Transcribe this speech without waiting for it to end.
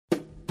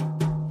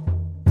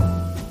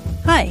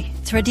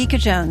it's Radhika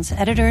Jones,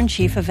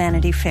 editor-in-chief of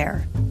Vanity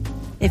Fair.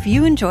 If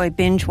you enjoy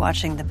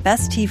binge-watching the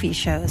best TV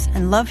shows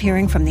and love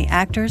hearing from the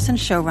actors and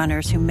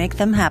showrunners who make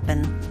them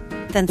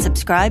happen, then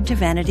subscribe to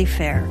Vanity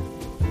Fair.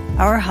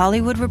 Our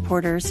Hollywood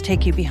reporters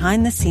take you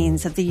behind the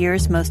scenes of the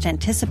year's most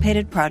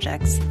anticipated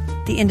projects,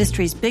 the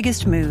industry's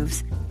biggest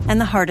moves, and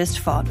the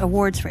hardest-fought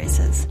awards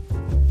races.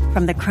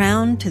 From The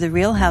Crown to The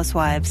Real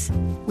Housewives,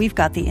 we've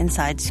got the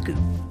inside scoop.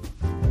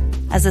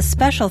 As a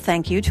special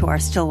thank you to our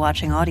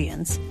still-watching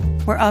audience,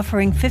 we're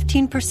offering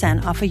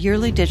 15% off a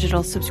yearly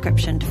digital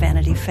subscription to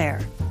Vanity Fair.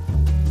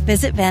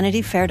 Visit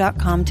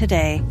vanityfair.com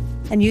today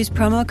and use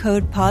promo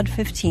code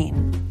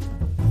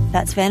POD15.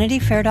 That's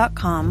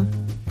vanityfair.com,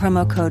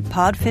 promo code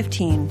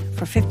POD15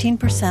 for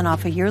 15%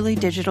 off a yearly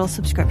digital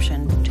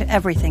subscription to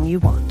everything you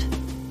want.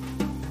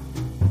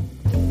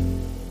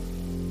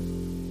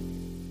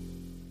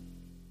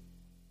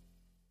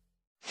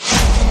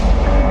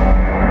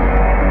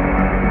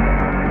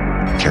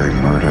 Carrie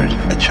murdered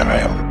a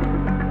child.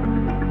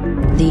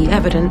 The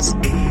evidence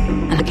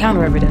and the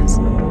counter-evidence.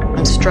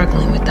 I'm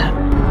struggling with that.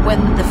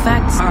 When the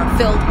facts are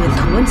filled with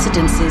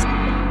coincidences,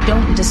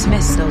 don't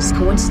dismiss those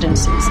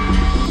coincidences.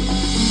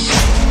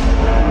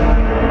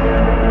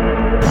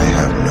 I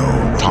have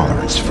no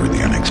tolerance for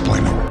the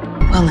unexplainable.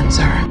 Well then,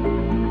 sir,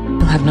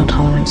 you'll have no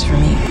tolerance for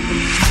me.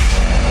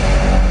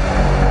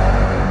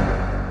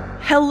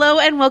 Hello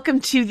and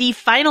welcome to the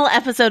final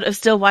episode of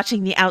Still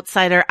Watching The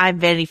Outsider. I'm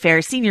Vanity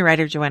Fair senior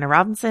writer Joanna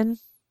Robinson.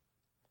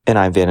 And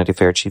I'm Vanity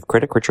Fair chief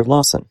critic Richard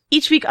Lawson.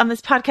 Each week on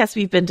this podcast,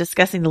 we've been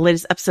discussing the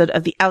latest episode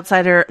of The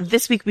Outsider.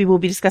 This week, we will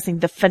be discussing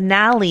the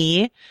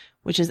finale,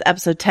 which is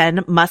episode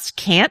 10, Must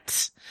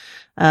Can't,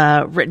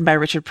 written by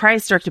Richard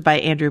Price, directed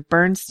by Andrew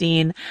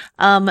Bernstein.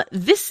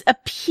 This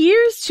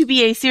appears to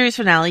be a series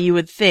finale, you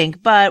would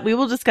think, but we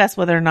will discuss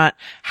whether or not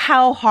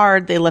how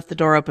hard they left the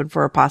door open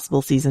for a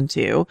possible season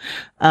 2,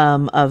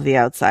 of The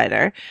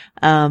Outsider.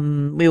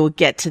 We will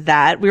get to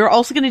that. We are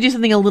also going to do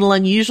something a little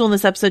unusual in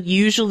this episode.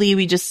 Usually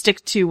we just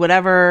stick to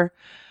whatever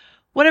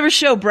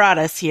show brought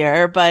us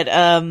here. But,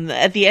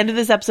 at the end of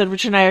this episode,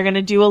 Richard and I are going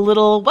to do a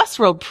little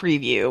Westworld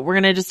preview. We're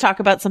going to just talk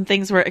about some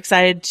things we're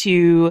excited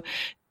to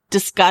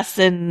discuss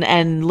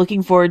and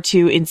looking forward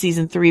to in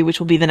season 3, which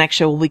will be the next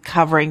show we'll be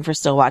covering for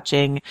Still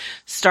Watching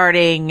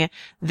starting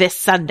this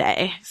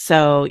Sunday.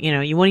 So,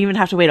 you won't even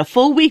have to wait a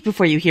full week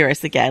before you hear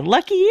us again.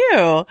 Lucky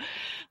you.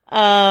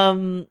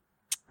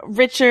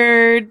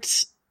 Richard,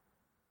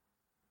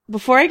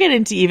 before I get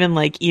into even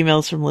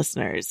emails from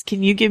listeners,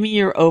 can you give me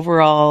your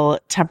overall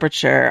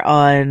temperature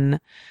on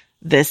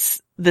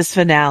this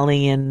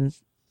finale and,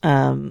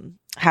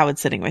 how it's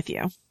sitting with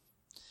you?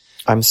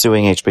 I'm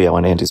suing HBO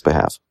on Andy's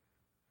behalf.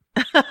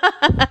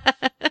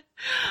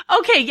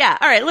 Okay, yeah.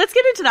 All right, let's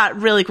get into that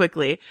really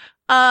quickly.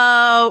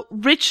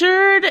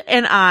 Richard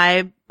and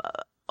I,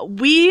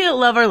 we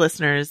love our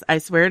listeners. I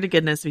swear to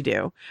goodness we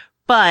do.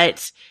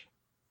 But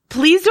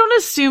please don't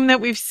assume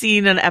that we've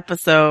seen an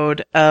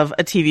episode of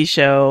a TV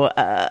show,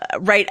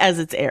 right as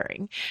it's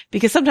airing.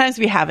 Because sometimes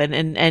we haven't.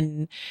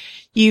 And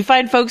you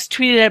find folks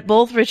tweeted at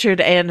both Richard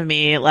and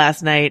me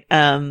last night,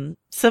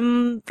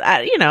 some,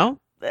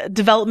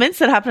 developments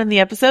that happened in the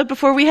episode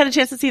before we had a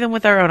chance to see them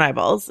with our own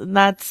eyeballs. And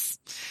that's,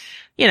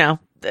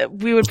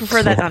 we would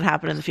prefer that not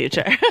happen in the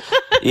future.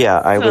 Yeah,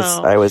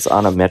 I was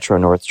on a Metro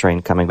North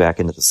train coming back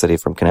into the city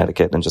from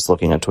Connecticut and just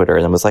looking at Twitter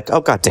and then was like, oh,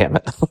 God damn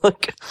it.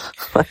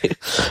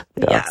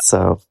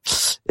 So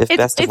it's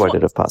best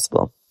avoided if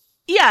possible.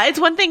 Yeah, it's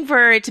one thing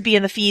for it to be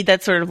in the feed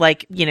that's sort of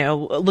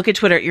look at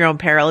Twitter at your own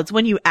peril. It's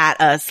when you at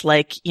us,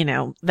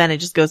 then it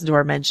just goes into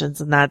our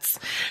mentions, and that's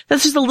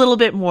just a little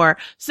bit more.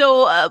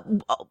 So,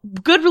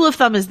 good rule of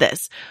thumb is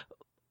this.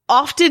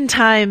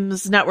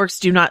 Oftentimes, networks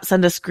do not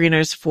send us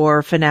screeners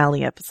for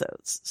finale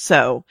episodes.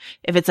 So,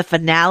 if it's a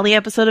finale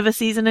episode of a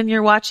season and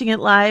you're watching it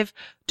live,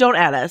 don't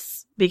add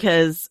us,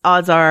 because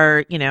odds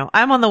are,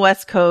 I'm on the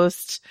West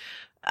Coast.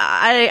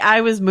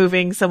 I was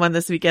moving someone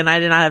this weekend. I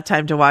did not have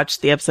time to watch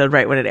the episode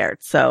right when it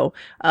aired. So,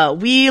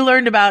 we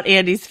learned about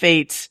Andy's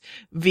fate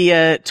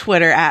via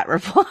Twitter at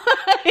replies.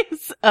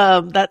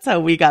 That's how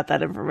we got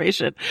that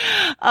information.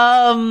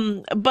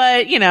 But,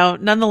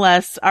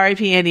 nonetheless,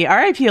 R.I.P. Andy,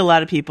 R.I.P. a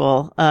lot of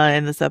people,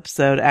 in this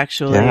episode,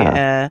 actually.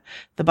 Yeah.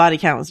 The body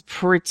count was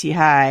pretty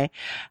high.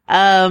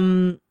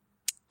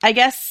 I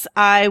guess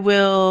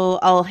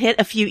I'll hit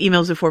a few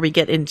emails before we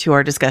get into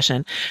our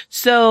discussion.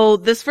 So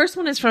this first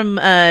one is from,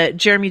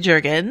 Jeremy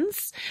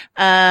Jurgens,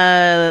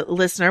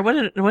 listener. What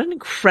an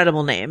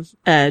incredible name,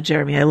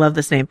 Jeremy. I love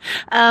this name.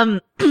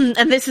 And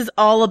this is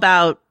all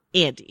about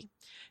Andy.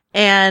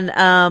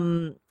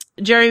 And,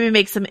 Jeremy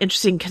makes some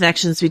interesting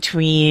connections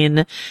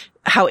between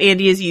how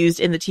Andy is used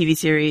in the TV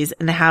series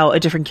and how a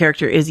different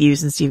character is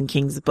used in Stephen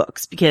King's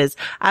books. Because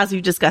as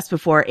we've discussed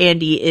before,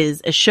 Andy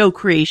is a show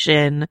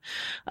creation,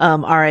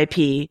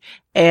 RIP,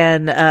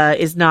 and,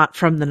 is not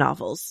from the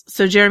novels.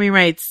 So Jeremy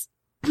writes,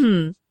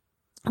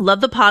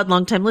 love the pod,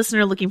 longtime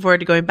listener, looking forward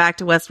to going back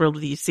to Westworld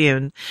with you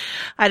soon.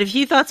 I had a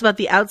few thoughts about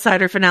The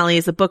Outsider finale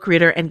as a book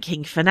reader and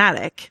King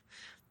fanatic.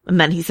 And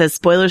then he says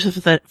spoilers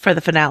for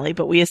the finale,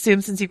 but we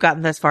assume since you've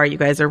gotten this far, you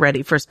guys are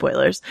ready for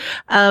spoilers.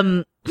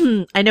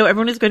 I know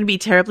everyone is going to be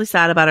terribly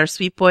sad about our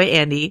sweet boy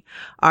Andy,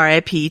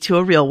 R.I.P. to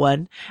a real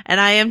one. And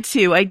I am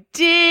too. I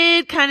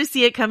did kind of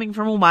see it coming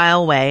from a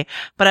mile away,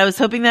 but I was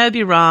hoping that I would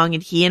be wrong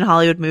and he and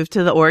Holly would move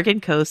to the Oregon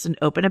coast and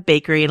open a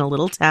bakery in a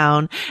little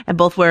town and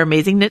both wear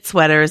amazing knit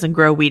sweaters and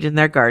grow weed in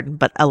their garden,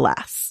 but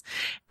alas.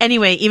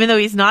 Anyway, even though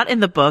he's not in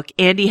the book,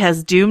 Andy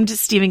has doomed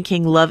Stephen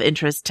King love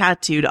interest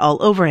tattooed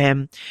all over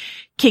him.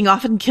 King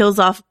often kills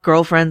off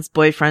girlfriends,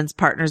 boyfriends,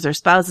 partners, or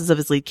spouses of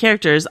his lead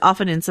characters,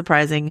 often in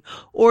surprising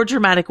or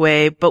dramatic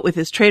way, but with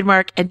his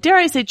trademark and, dare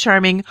I say,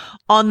 charming,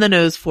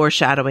 on-the-nose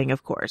foreshadowing,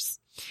 of course.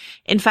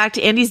 In fact,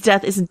 Andy's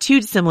death isn't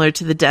too dissimilar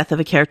to the death of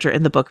a character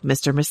in the book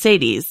Mr.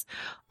 Mercedes,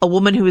 a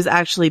woman who is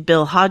actually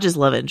Bill Hodges'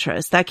 love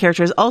interest. That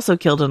character is also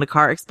killed in a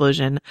car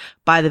explosion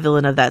by the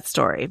villain of that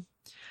story.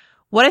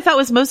 What I thought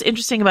was most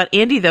interesting about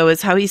Andy, though,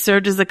 is how he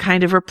served as a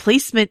kind of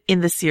replacement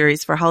in the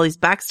series for Holly's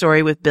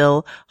backstory with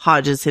Bill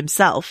Hodges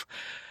himself.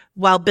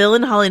 While Bill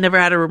and Holly never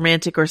had a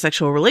romantic or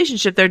sexual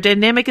relationship, their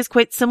dynamic is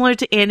quite similar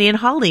to Andy and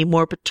Holly,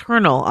 more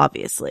paternal,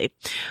 obviously.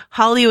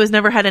 Holly, who has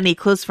never had any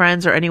close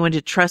friends or anyone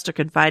to trust or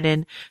confide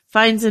in,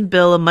 finds in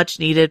Bill a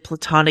much-needed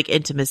platonic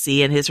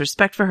intimacy, and his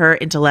respect for her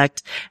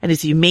intellect and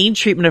his humane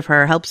treatment of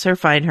her helps her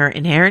find her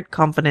inherent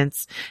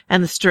confidence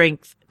and the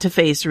strength to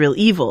face real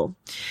evil.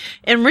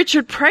 In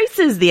Richard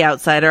Price's The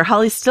Outsider,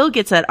 Holly still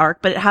gets that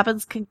arc, but it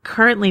happens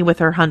concurrently with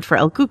her hunt for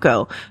El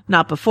Cuco,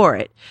 not before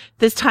it.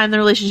 This time the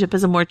relationship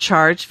is a more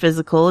charged,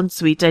 physical, and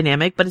sweet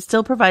dynamic, but it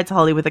still provides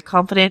Holly with a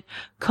confident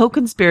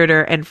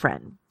co-conspirator and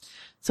friend.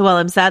 So while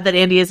I'm sad that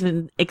Andy has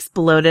been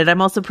exploded,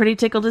 I'm also pretty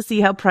tickled to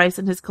see how Price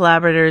and his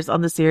collaborators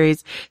on the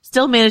series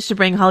still managed to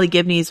bring Holly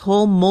Gibney's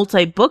whole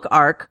multi-book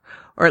arc,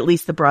 or at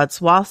least the broad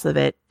swaths of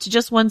it, to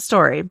just one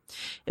story.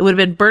 It would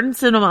have been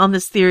burdensome on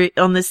this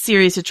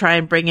series to try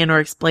and bring in or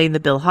explain the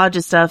Bill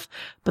Hodges stuff,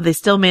 but they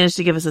still managed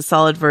to give us a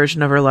solid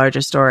version of her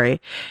larger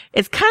story.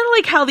 It's kind of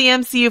like how the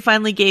MCU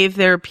finally gave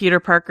their Peter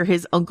Parker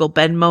his Uncle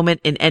Ben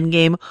moment in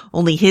Endgame,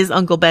 only his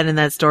Uncle Ben in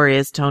that story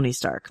is Tony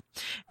Stark.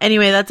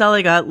 Anyway, that's all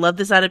I got. Love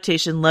this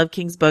adaptation, love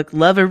King's book,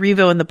 love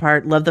Erivo in the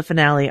part, love the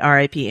finale,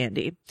 R.I.P.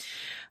 Andy.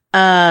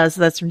 So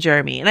that's from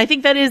Jeremy. And I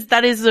think that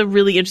is a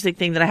really interesting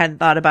thing that I hadn't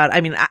thought about. I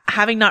mean,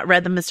 having not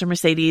read the Mr.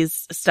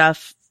 Mercedes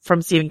stuff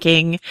from Stephen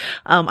King,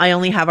 I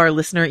only have our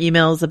listener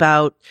emails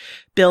about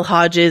Bill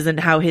Hodges and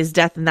how his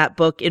death in that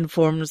book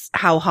informs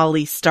how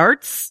Holly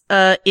starts,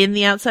 in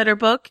the Outsider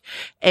book.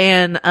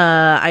 And,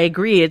 I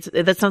agree.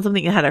 That's not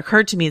something that had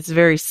occurred to me. It's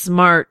very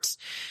smart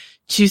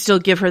to still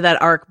give her that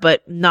arc,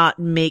 but not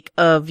make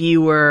a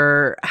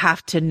viewer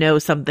have to know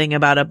something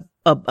about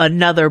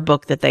another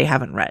book that they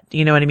haven't read.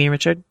 You know what I mean,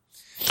 Richard?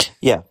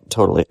 Yeah,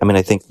 totally. I mean,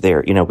 I think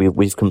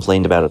we've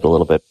complained about it a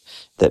little bit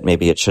that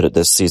maybe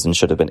this season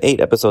should have been 8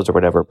 episodes or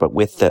whatever, but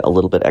with a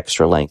little bit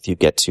extra length, you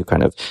get to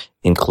kind of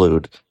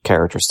include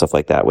character stuff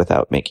like that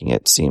without making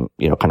it seem,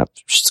 kind of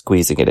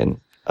squeezing it in,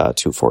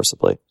 too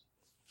forcibly.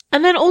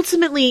 And then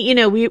ultimately,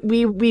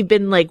 we've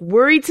been like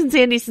worried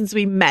since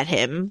we met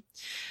him.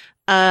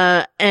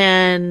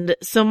 And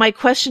so my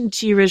question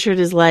to you, Richard,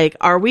 is like,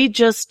 are we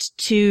just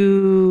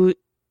too...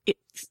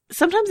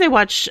 Sometimes I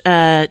watch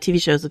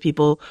TV shows with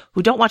people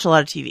who don't watch a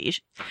lot of TV,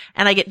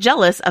 and I get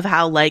jealous of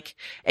how like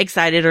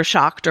excited or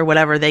shocked or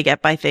whatever they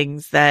get by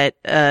things that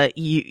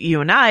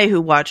you and I, who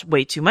watch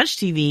way too much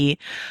TV,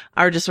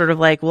 are just sort of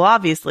like, well,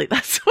 obviously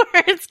that's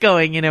where it's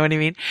going, you know what I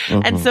mean?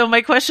 Mm-hmm. And so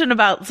my question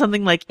about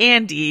something like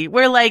Andy,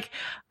 where like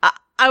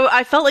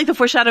I felt like the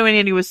foreshadowing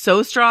Andy was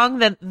so strong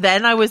that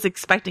then I was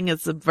expecting a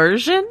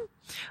subversion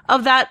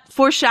of that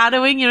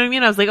foreshadowing, you know what I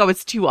mean? I was like, oh,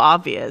 it's too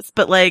obvious.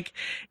 But like,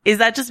 is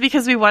that just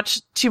because we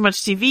watch too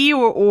much TV,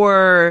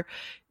 or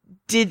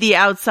did The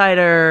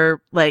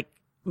Outsider, like,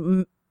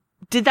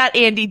 did that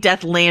Andy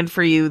death land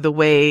for you the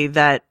way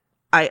that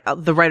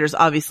the writers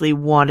obviously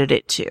wanted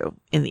it to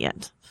in the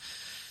end?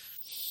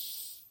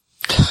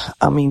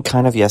 I mean,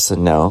 kind of yes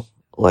and no.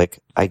 Like,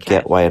 I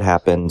get why it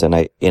happened, and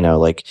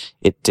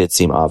it did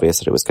seem obvious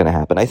that it was going to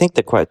happen. I think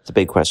the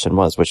big question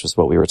was, which was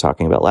what we were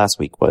talking about last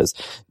week, was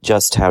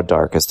just how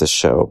dark is this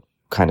show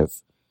kind of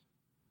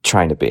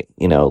trying to be?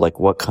 Like,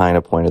 what kind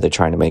of point are they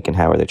trying to make, and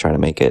how are they trying to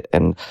make it?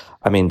 And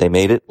I mean, they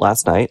made it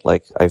last night.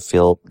 Like, I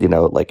feel,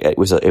 like it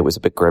was a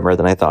bit grimmer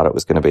than I thought it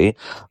was going to be.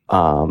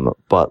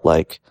 But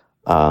like,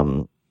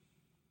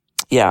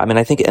 yeah, I mean,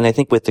 I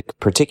think with the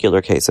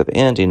particular case of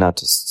Andy, not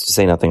to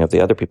say nothing of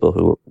the other people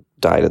who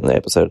died in the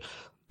episode,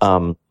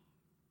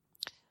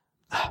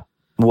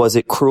 was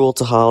it cruel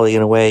to Holly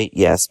in a way?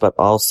 Yes, but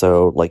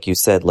also, like you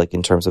said, like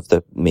in terms of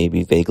the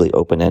maybe vaguely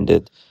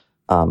open-ended,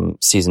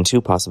 season 2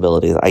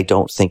 possibilities, I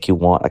don't think you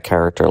want a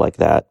character like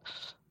that,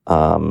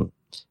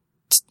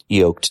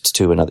 yoked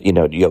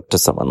to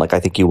someone. Like, I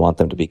think you want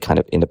them to be kind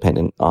of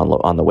independent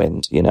on the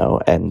wind,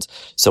 and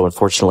so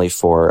unfortunately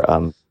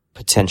for,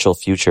 potential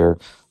future,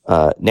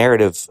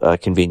 narrative,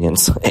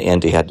 convenience,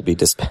 Andy had to be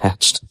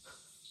dispatched.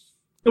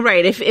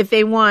 Right. If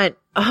they want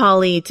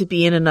Holly to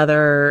be in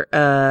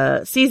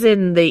another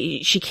season,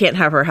 she can't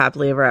have her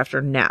happily ever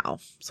after now,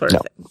 sort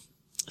of thing.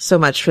 so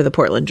much for the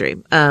Portland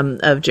Dream,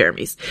 of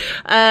Jeremy's.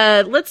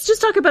 Let's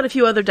just talk about a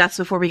few other deaths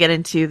before we get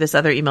into this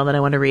other email that I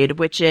want to read,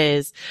 which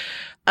is,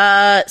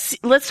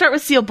 let's start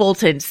with Seal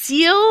Bolton.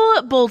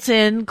 Seal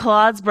Bolton,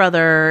 Claude's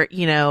brother,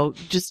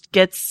 just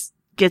gets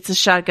a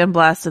shotgun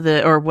blast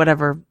to or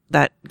whatever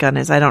that gun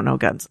is. I don't know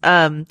guns.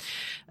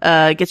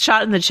 Gets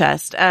shot in the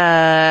chest.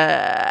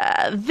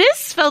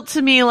 This felt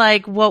to me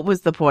like, what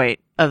was the point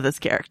of this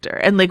character?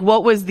 And like,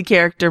 what was the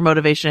character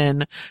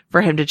motivation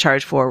for him to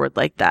charge forward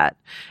like that?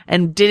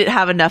 And did it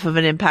have enough of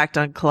an impact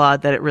on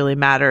Claude that it really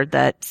mattered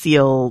that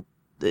Seal,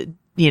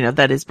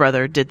 that his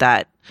brother did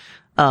that,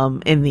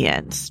 in the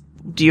end?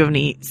 Do you have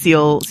any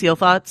Seal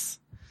thoughts?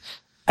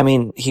 I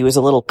mean, he was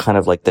a little kind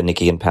of like the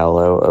Nikki and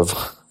Paolo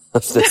of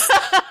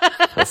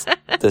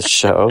this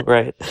show,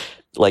 right?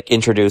 Like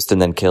introduced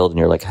and then killed, and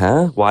you're like,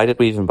 huh? Why did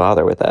we even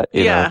bother with that?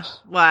 You know?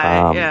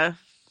 Why? Yeah.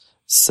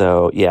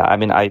 So yeah, I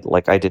mean, I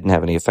didn't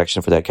have any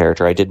affection for that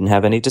character. I didn't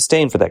have any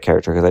disdain for that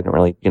character because I didn't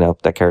really,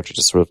 that character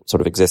just sort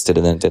of existed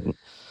and then it didn't.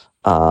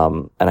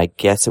 And I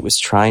guess it was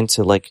trying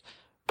to like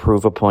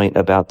prove a point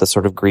about the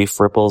sort of grief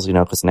ripples,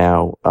 because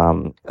now,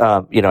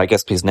 I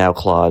guess because now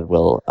Claude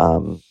will,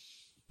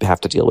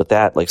 have to deal with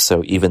that. Like,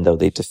 so even though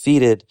they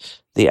defeated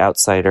the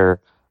outsider,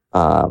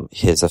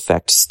 his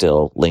effect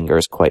still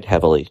lingers quite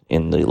heavily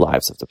in the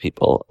lives of the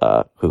people,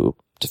 who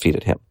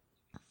defeated him.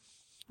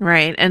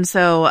 Right. And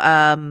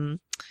so,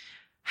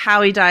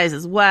 Howie dies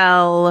as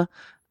well.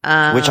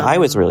 Which I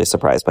was really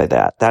surprised by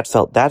that. That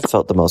felt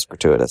the most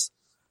gratuitous.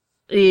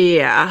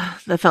 Yeah,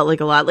 that felt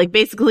like a lot. Like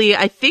basically,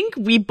 I think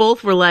we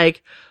both were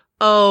like,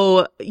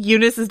 oh,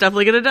 Eunice is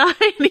definitely going to die.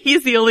 And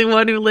he's the only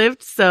one who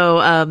lived.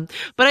 So,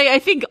 but I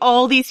think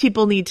all these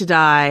people need to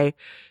die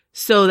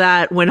so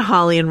that when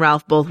Holly and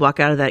Ralph both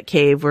walk out of that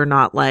cave, we're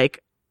not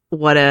like,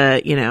 what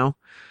a,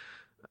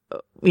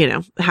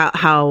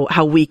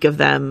 how weak of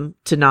them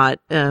to not,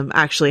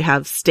 actually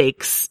have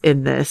stakes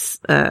in this,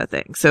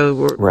 thing.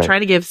 So we're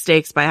trying to give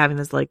stakes by having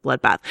this like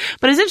bloodbath.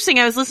 But it's interesting.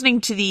 I was listening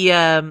to the,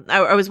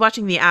 I was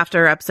watching the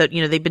after episode.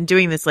 They've been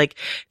doing this, like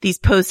these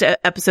post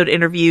episode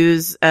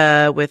interviews,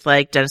 with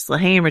like Dennis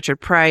Lehane, Richard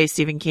Price,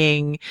 Stephen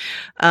King,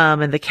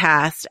 and the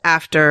cast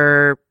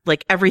after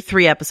like every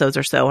 3 episodes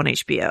or so on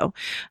HBO.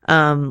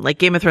 Like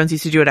Game of Thrones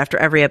used to do it after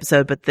every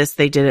episode, but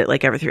they did it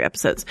like every 3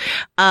 episodes.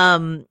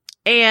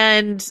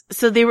 And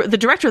so the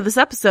director of this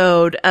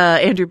episode,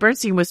 Andrew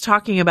Bernstein, was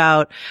talking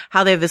about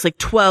how they have this like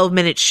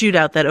 12-minute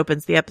shootout that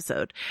opens the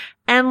episode.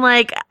 And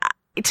like,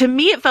 to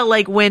me, it felt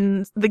like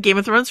when the Game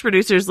of Thrones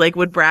producers like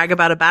would brag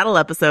about a battle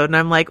episode, and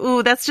I'm like,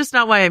 ooh, that's just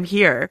not why I'm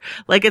here.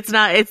 Like, it's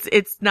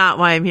not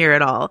why I'm here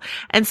at all.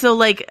 And so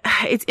like,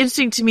 it's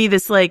interesting to me,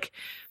 this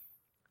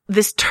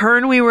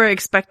turn we were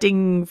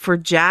expecting for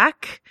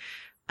Jack,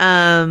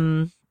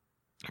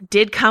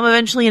 did come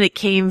eventually, and it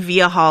came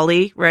via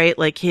Holly, right?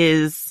 Like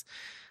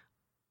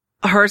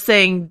her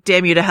saying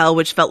damn you to hell,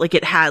 which felt like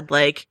it had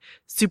like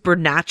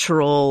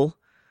supernatural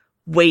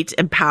weight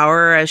and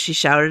power as she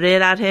shouted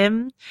it at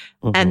him.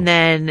 Mm-hmm. And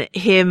then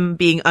him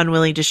being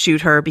unwilling to shoot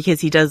her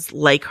because he does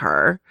like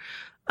her.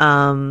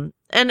 And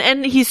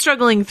he's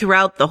struggling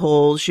throughout the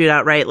whole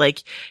shootout, right?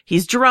 Like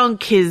he's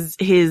drunk.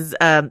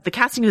 The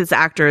casting of this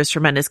actor is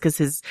tremendous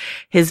because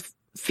his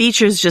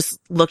features just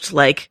looked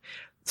like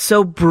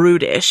so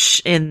brutish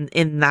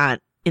in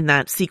that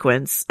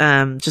sequence,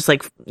 just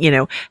like,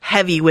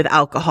 heavy with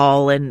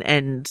alcohol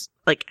and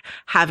like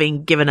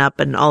having given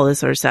up and all this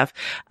sort of stuff.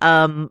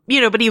 But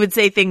he would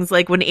say things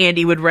like when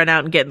Andy would run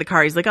out and get in the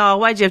car, he's like, oh,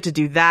 why'd you have to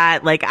do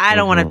that? Like, I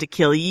don't want to have to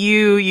kill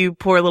you, you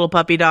poor little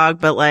puppy dog,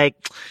 but like,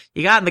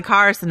 you got in the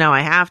car, so now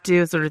I have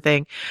to, sort of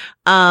thing.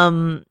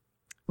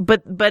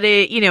 But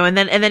it, and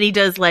then he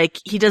does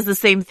the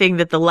same thing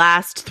that the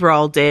last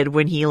Thrall did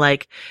when he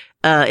like,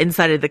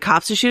 incited the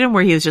cops to shoot him,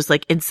 where he was just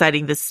like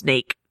inciting the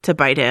snake to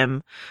bite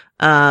him,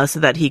 so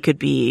that he could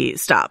be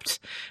stopped,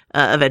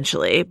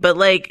 eventually. But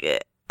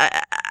like,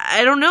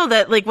 I don't know,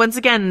 that like, once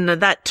again,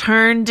 that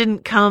turn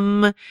didn't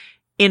come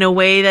in a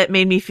way that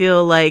made me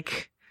feel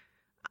like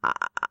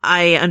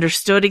I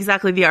understood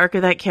exactly the arc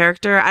of that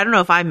character. I don't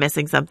know if I'm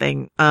missing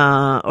something,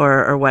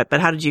 or what,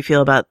 but how did you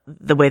feel about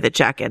the way that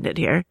Jack ended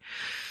here?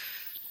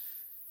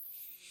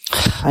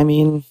 I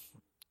mean,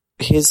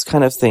 his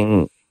kind of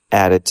thing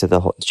added to the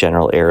whole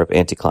general air of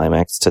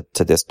anticlimax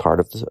to this part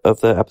of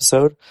the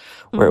episode,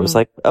 where it was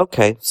like,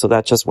 okay, so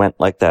that just went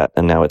like that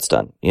and now it's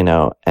done,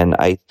 and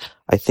I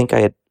think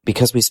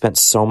because we spent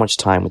so much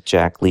time with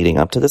Jack leading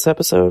up to this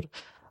episode,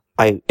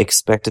 I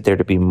expected there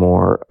to be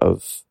more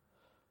of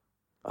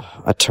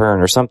a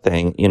turn or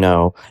something,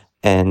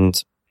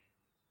 and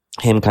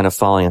him kind of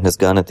falling on his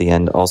gun at the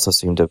end also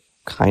seemed to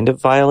kind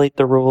of violate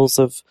the rules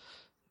of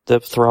the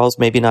Thralls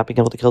maybe not being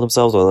able to kill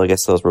themselves, although I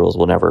guess those rules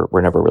were never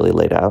really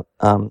laid out.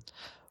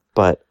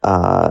 But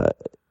I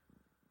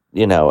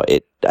don't know.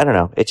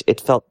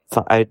 It felt,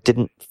 I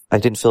didn't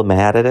feel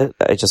mad at it.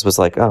 I just was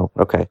like, oh,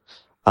 okay.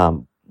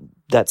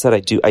 That said,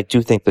 I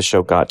do think the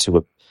show got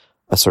to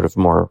a sort of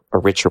a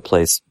richer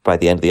place by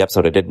the end of the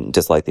episode. I didn't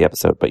dislike the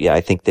episode, but yeah,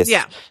 I think the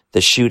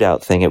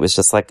shootout thing, it was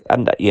just like,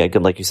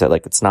 like you said,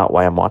 like, it's not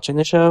why I'm watching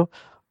the show,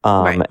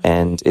 Right.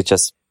 And it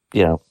just,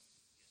 you know,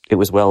 it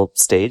was well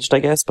staged, I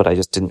guess, but I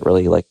just didn't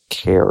really like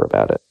care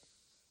about it.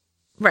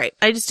 Right.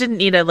 I just didn't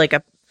need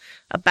a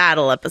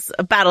battle episode,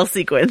 a battle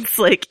sequence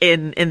like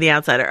in The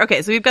Outsider.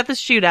 Okay. So we've got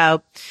this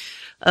shootout.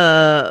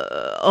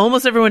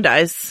 Almost everyone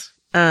dies.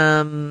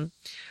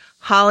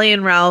 Holly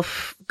and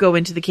Ralph go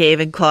into the cave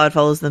and Claude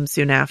follows them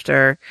soon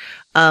after.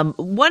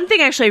 One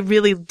thing actually I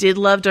really did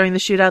love during the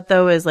shootout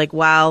though is like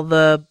while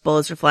the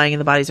bullets are flying and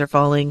the bodies are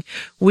falling,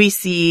 we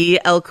see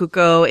El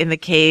Cuco in the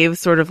cave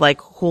sort of like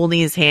holding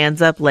his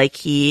hands up like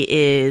he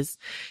is,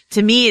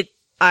 to me,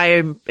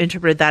 I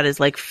interpreted that as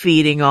like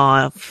feeding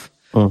off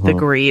the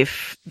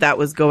grief that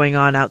was going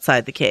on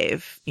outside the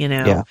cave, you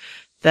know,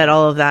 that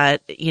all of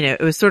that, you know,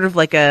 it was sort of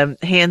like a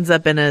hands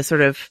up in a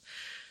sort of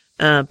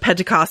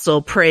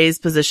Pentecostal praise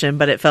position,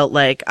 but it felt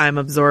like I'm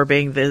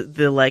absorbing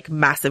the like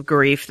massive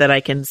grief that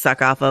I can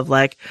suck off of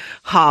like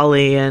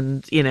Holly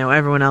and, you know,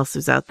 everyone else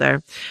who's out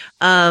there.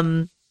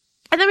 And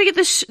then we get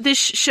this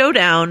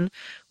showdown,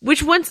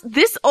 which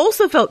this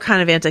also felt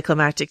kind of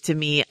anticlimactic to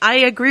me. I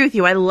agree with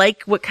you. I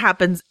like what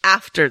happens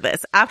after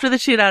this, after the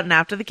shootout and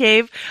after the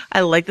cave.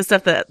 I like the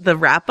stuff the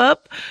wrap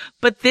up,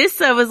 but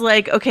this I was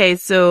like, okay,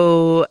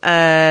 so,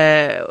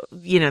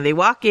 you know, they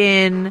walk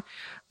in,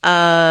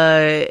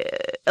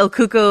 El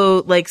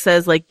Cuco like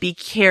says like, be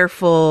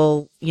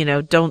careful, you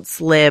know, don't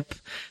slip.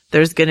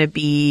 There's going to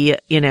be,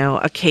 you know,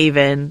 a cave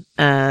in,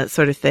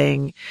 sort of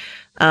thing.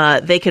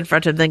 They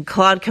confront him. Then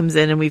Claude comes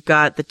in and we've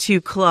got the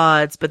two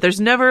Claudes, but there's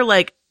never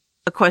like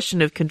a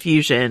question of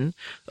confusion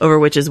over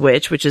which is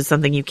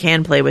something you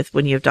can play with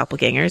when you have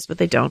doppelgangers, but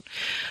they don't.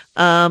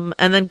 And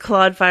then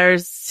Claude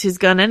fires his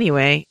gun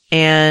anyway.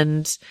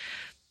 And,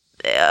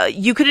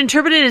 you could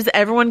interpret it as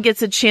everyone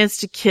gets a chance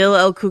to kill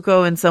El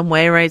Cuco in some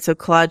way, right? So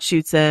Claude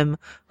shoots him,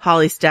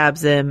 Holly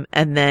stabs him,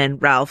 and then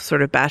Ralph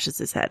sort of bashes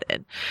his head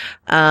in.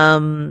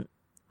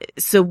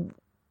 So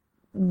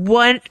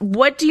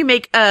what do you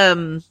make,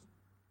 one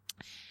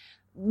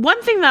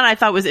thing that I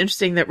thought was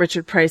interesting that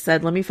Richard Price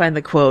said, let me find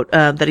the quote,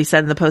 that he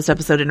said in the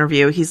post-episode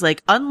interview. He's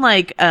like,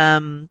 unlike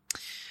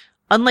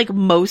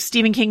most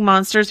Stephen King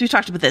monsters, we've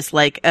talked about this,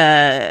 like,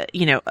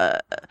 you know,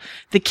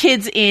 the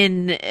kids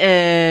in,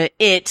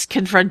 It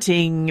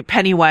confronting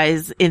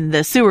Pennywise in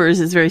the sewers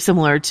is very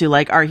similar to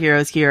like our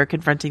heroes here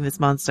confronting this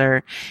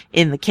monster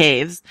in the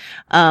caves.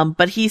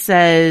 But he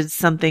says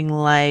something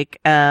like,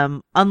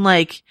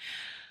 unlike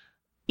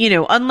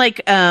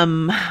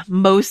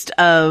most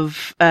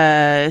of,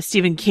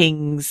 Stephen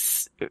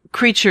King's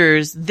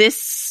creatures,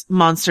 this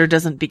monster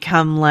doesn't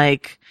become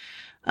like,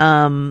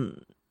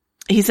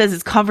 he says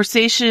it's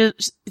conversational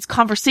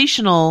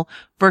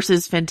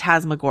versus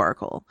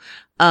phantasmagorical.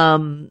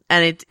 And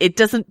it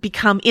doesn't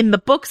become, in the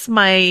books,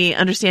 my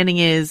understanding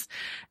is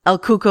El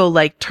Cuco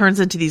like turns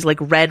into these like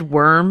red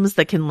worms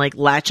that can like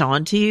latch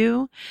onto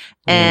you.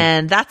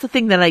 And that's the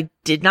thing that I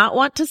did not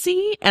want to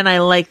see. And I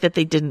like that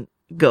they didn't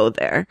go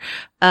there.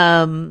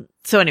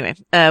 So anyway,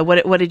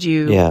 what did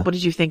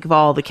you think of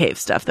all the cave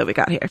stuff that we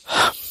got here?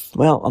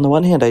 Well, on the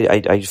one hand,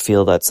 I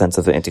feel that sense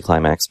of the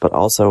anticlimax, but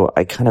also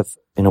I kind of,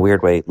 in a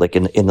weird way, like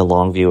in the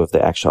long view of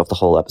the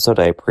whole episode,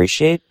 I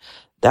appreciate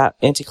that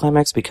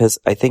anticlimax because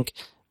I think,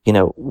 you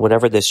know,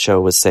 whatever this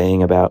show was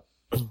saying about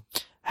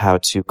how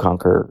to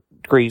conquer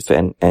grief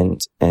and,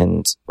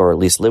 or at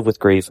least live with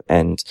grief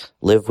and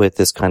live with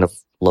this kind of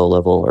low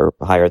level or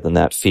higher than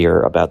that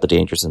fear about the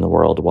dangers in the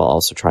world while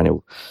also trying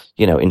to,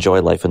 you know,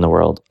 enjoy life in the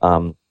world.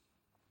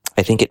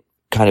 I think it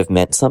kind of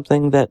meant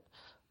something that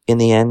in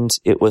the end,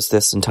 it was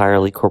this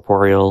entirely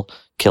corporeal,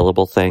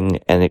 killable thing,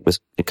 and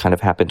it kind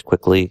of happened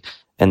quickly,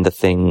 and the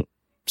thing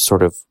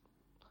sort of,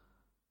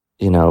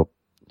 you know,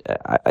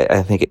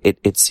 I think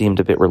it seemed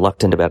a bit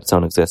reluctant about its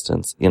own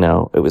existence, you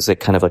know. It was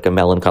kind of like a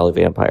melancholy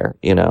vampire,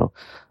 you know,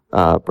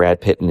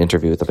 Brad Pitt in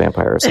Interview with the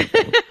Vampire or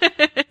something.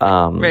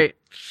 Right.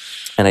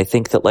 And I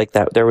think that like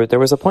that, there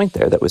was a point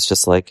there that was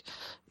just like,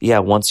 yeah,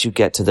 once you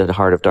get to the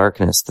heart of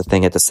darkness, the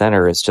thing at the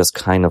center is just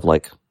kind of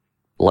like,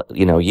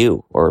 you know,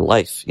 you or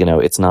life, you know,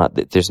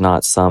 there's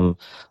not some,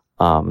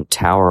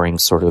 towering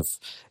sort of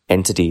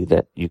entity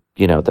that you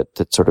know,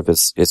 that sort of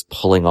is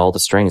pulling all the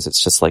strings.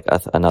 It's just like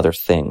another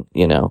thing,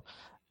 you know,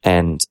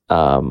 and,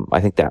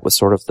 I think that was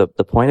sort of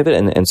the point of it.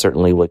 And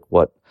certainly like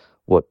what,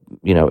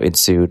 you know,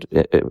 ensued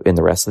in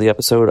the rest of the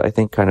episode, I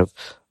think kind of,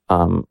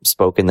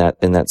 spoke in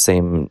that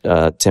same,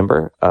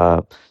 timbre.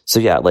 So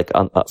yeah, like,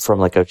 from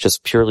like a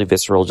just purely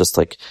visceral, just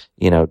like,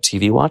 you know,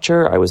 TV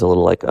watcher, I was a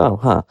little like, oh,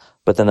 huh.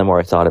 But then the more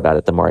I thought about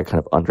it, the more I kind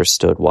of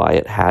understood why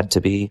it had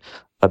to be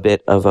a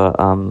bit of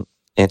a,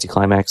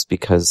 anticlimax,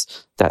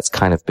 because that's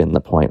kind of been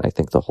the point, I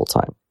think, the whole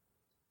time.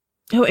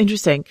 Oh,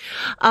 interesting.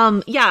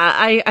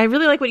 Yeah, I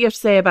really like what you have to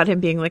say about him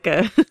being like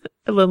a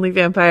lonely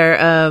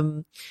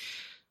vampire.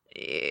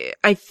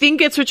 I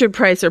think it's Richard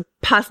Price or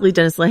possibly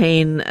Dennis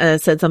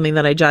Lehane said something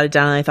that I jotted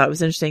down and I thought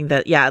was interesting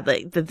that, yeah,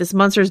 that this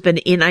monster has been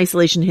in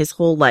isolation his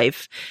whole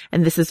life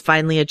and this is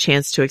finally a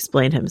chance to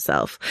explain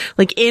himself.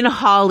 Like in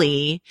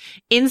Holly,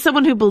 in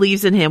someone who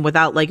believes in him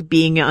without like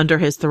being under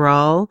his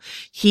thrall,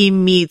 he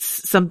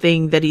meets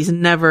something that he's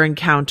never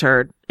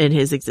encountered in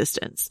his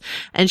existence.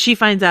 And she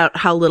finds out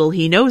how little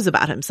he knows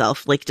about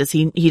himself. Like,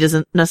 he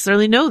doesn't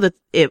necessarily know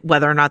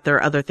whether or not there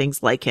are other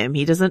things like him.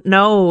 He doesn't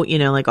know,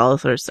 like all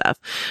this sort of stuff.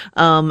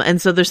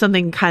 And so there's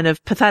something kind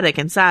of pathetic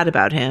and sad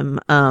about him.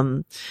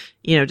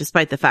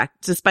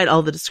 Despite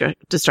all the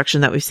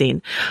destruction that we've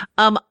seen.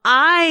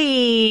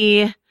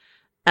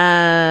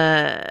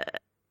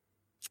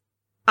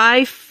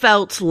 I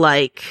felt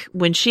like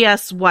when she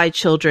asks why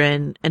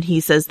children and he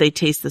says they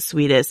taste the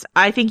sweetest,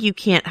 I think you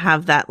can't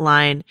have that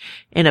line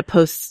in a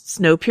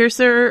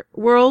post-Snowpiercer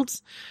world,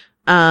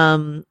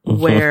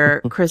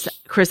 where Chris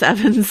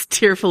Evans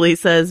tearfully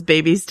says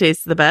babies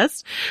taste the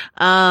best.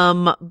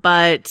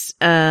 But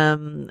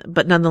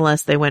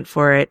nonetheless, they went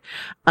for it.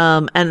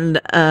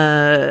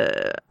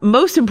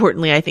 Most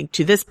importantly, I think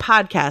to this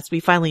podcast, we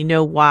finally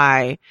know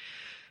why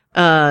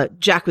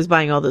Jack was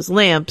buying all those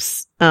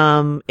lamps.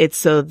 It's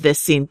so this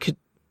scene could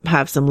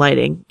have some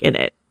lighting in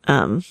it.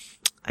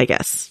 I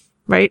guess,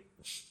 right?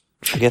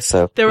 I guess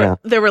so.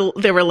 There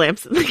were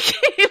lamps in the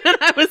cave, and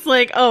I was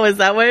like, oh, is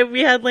that why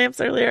we had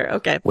lamps earlier?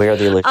 Okay. Where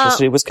the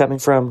electricity was coming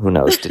from? Who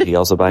knows? Did he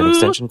also buy an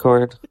extension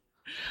cord?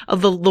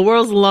 The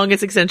world's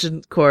longest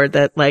extension cord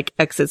that like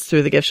exits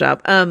through the gift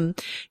shop.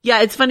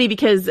 Yeah, it's funny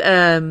because,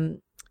 a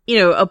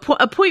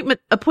point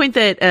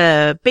that,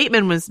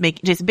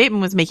 Jason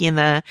Bateman was making in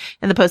the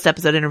post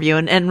episode interview.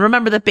 And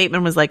remember that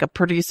Bateman was like a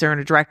producer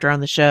and a director on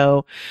the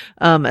show,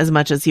 as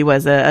much as he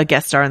was a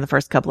guest star in the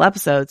first couple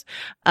episodes,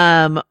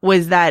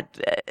 was that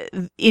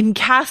in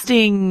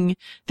casting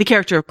the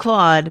character of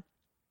Claude,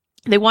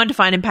 they wanted to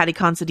find in Paddy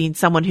Considine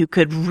someone who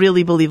could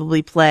really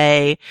believably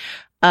play,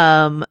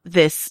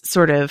 this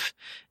sort of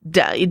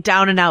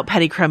down and out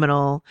petty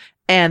criminal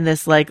and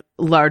this like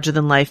larger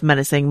than life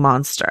menacing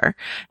monster.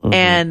 Mm-hmm.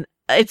 And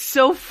it's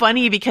so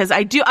funny because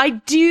I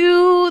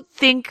do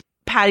think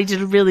Paddy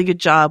did a really good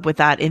job with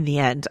that in the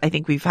end. I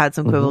think we've had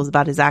some quibbles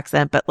about his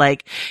accent, but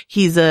like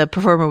he's a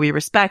performer we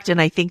respect.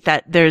 And I think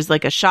that there's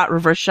like a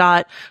reverse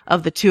shot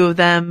of the two of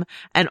them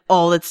and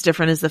all that's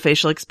different is the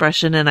facial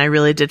expression. And I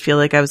really did feel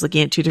like I was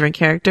looking at two different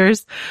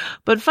characters.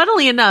 But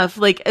funnily enough,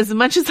 like as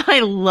much as I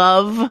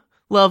love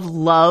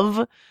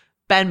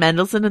Ben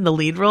Mendelsohn in the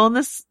lead role in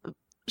this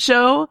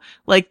show,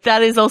 like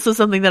that is also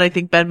something that I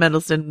think Ben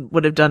Mendelsohn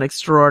would have done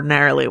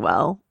extraordinarily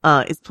well,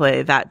 is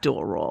play that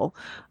dual role.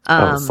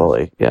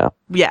 Fully, yeah.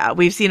 Yeah,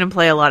 we've seen him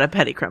play a lot of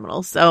petty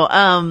criminals. So,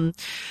 yeah,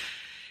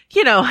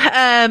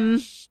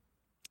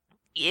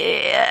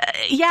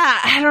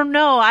 I don't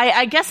know.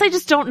 I guess I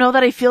just don't know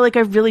that I feel like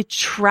I really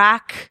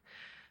track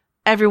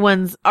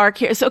everyone's arc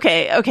here. So,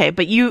 okay,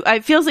 but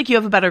it feels like you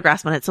have a better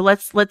grasp on it. So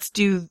let's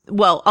do,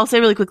 well, I'll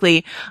say really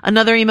quickly,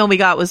 another email we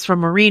got was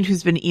from Maureen,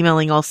 who's been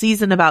emailing all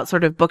season about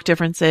sort of book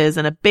differences,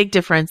 and a big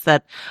difference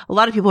that a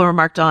lot of people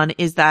remarked on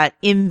is that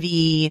in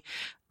the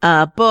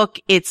book,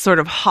 it's sort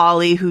of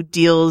Holly who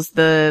deals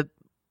the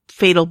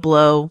fatal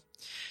blow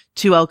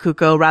to El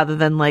Cuco rather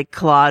than like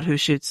Claude who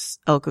shoots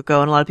El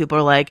Cuco. And a lot of people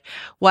are like,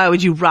 why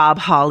would you rob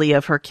Holly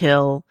of her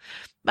kill?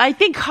 I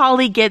think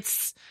Holly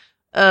gets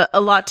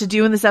a lot to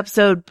do in this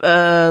episode.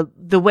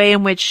 The way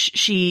in which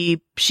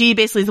she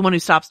basically is the one who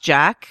stops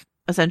Jack,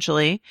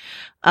 essentially.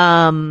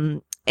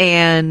 And,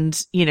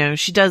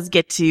 she does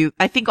get to,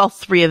 I think all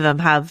three of them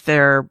have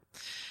their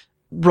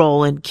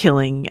role in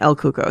killing El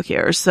Cuco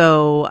here.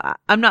 So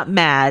I'm not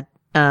mad,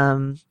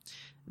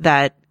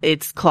 that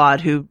it's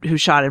Claude who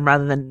shot him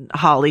rather than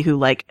Holly, who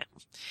like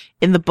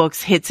in the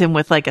books hits him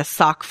with like a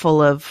sock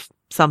full of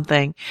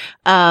something.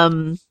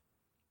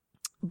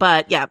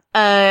 But yeah,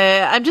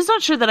 I'm just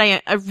not sure that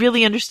I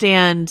really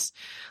understand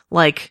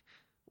like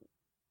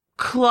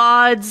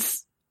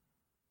Claude's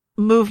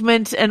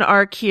movement and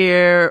arc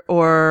here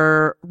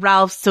or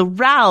Ralph's. So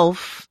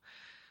Ralph,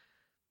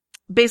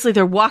 basically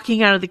they're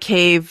walking out of the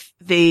cave.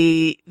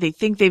 They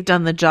think they've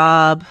done the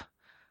job.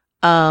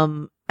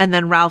 And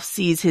then Ralph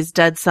sees his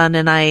dead son,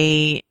 and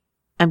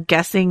I'm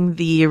guessing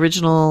the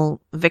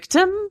original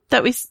victim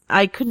that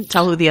I couldn't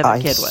tell who the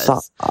other kid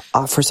was.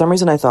 For some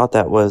reason I thought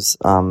that was,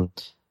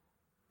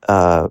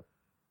 the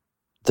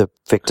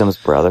victim's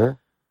brother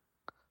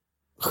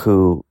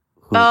who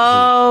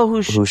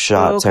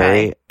shot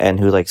Terry and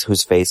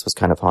whose face was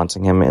kind of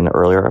haunting him in the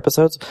earlier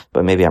episodes,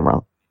 but maybe I'm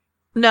wrong.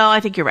 No, I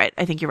think you're right.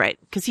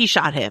 Cause he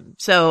shot him.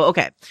 So,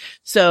 okay.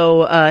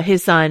 So,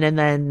 his son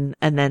and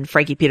then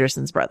Frankie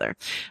Peterson's brother.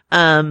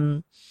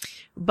 And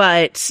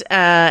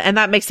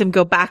that makes him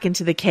go back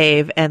into the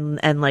cave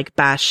and like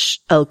bash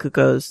El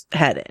Cuco's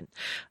head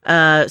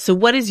in. So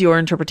what is your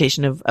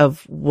interpretation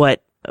of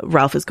what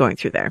Ralph is going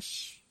through there?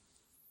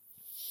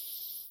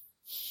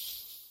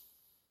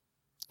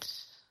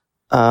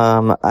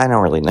 I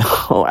don't really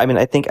know. I mean,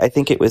 I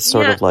think it was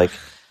sort of like,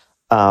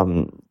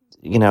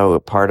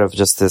 part of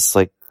just this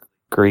like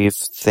grief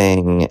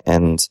thing,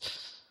 and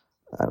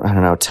I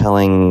don't know,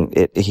 telling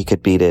it he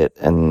could beat it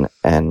and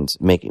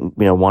making,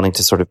 wanting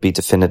to sort of be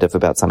definitive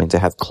about something to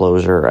have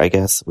closure, I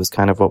guess, was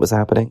kind of what was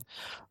happening.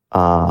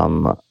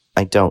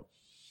 I don't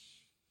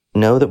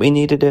know that we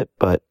needed it,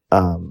 but,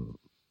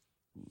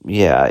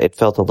 yeah, it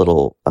felt a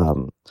little,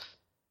 and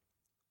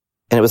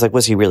it was like,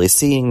 was he really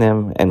seeing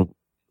them? And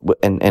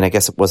and I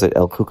guess was it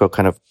El Cuco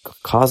kind of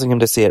causing him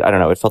to see it? I don't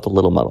know. It felt a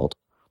little muddled.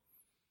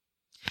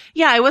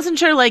 Yeah, I wasn't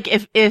sure, like,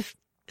 if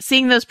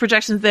seeing those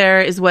projections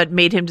there is what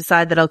made him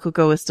decide that El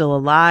Cuco was still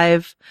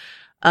alive,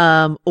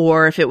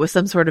 or if it was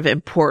some sort of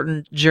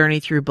important journey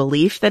through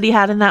belief that he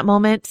had in that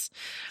moment.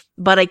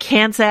 But I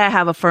can't say I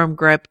have a firm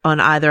grip on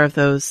either of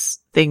those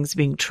things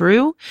being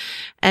true.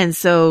 And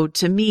so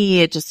to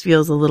me, it just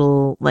feels a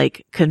little,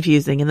 like,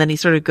 confusing. And then he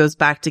sort of goes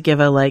back to give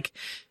a, like,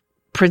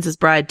 Princess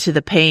Bride to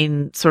the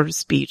pain sort of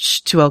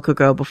speech to El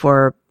Cuco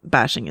before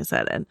bashing his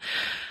head in.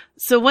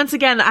 So once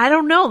again, I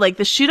don't know, like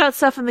the shootout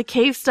stuff and the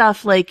cave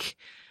stuff, like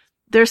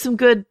there's some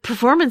good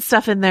performance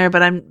stuff in there,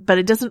 but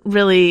it doesn't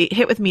really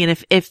hit with me.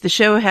 And if the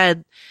show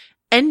had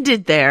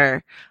ended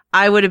there,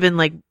 I would have been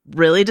like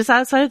really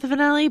dissatisfied with the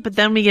finale. But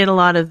then we get a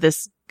lot of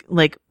this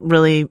like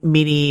really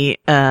meaty,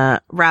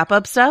 wrap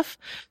up stuff.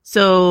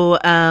 So,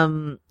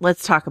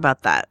 let's talk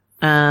about that.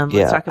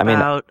 Let's talk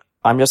about.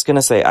 I'm just going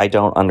to say, I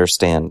don't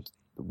understand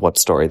what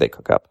story they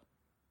cook up.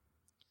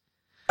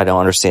 I don't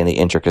understand the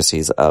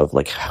intricacies of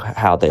like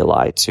how they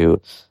lie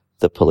to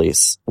the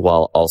police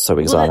while also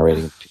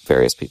exonerating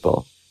various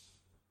people.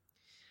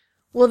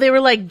 Well, they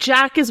were like,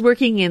 Jack is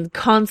working in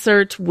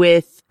concert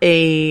with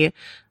a,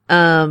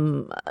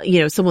 someone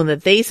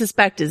that they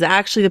suspect is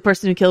actually the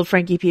person who killed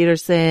Frankie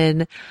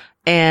Peterson.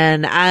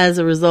 And as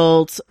a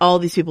result, all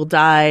these people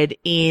died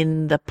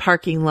in the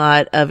parking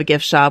lot of a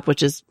gift shop,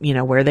 which is,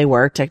 where they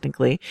were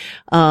technically.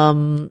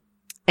 And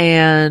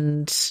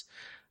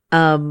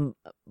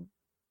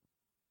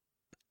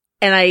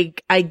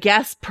I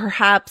guess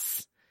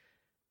perhaps,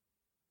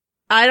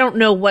 I don't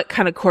know what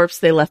kind of corpse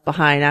they left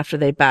behind after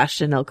they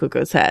bashed in El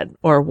Cuco's head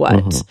or what.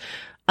 Mm-hmm.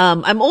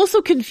 I'm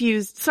also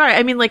confused. Sorry.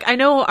 I mean, like, I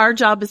know our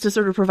job is to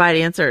sort of provide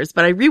answers,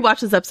 but I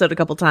rewatched this episode a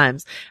couple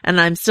times and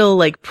I'm still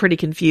like pretty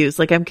confused.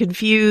 Like, I'm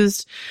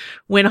confused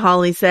when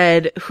Holly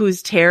said,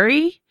 "Who's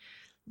Terry?"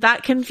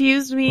 That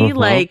confused me.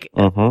 Like,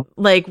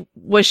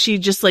 was she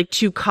just like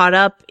too caught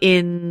up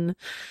in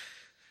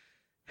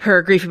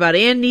her grief about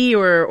Andy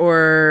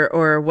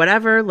or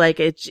whatever? Like,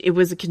 it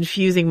was a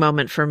confusing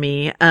moment for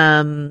me.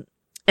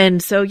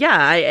 And so, yeah,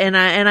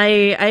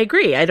 I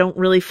agree. I don't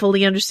really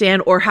fully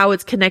understand or how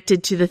it's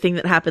connected to the thing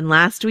that happened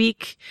last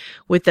week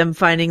with them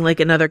finding like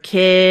another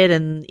kid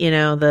and,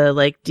 the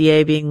like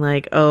DA being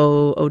like,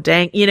 oh,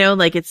 dang,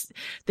 like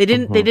they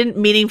didn't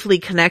meaningfully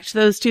connect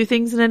those two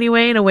things in any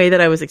way, in a way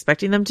that I was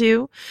expecting them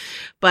to.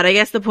 But I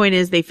guess the point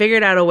is they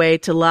figured out a way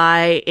to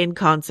lie in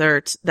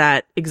concert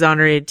that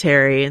exonerated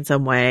Terry in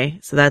some way.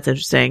 So that's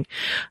interesting.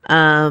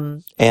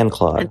 And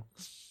Claude.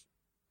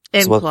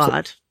 And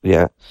Claude.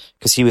 Yeah.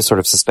 Cause he was sort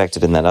of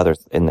suspected in that other,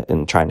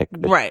 in trying to,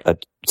 right.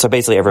 So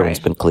basically everyone's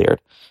been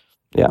cleared.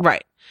 Yeah.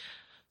 Right.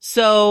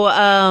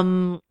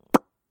 So,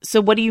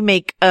 so what do you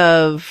make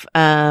of,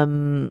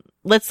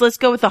 let's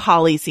go with the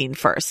Holly scene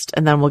first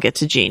and then we'll get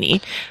to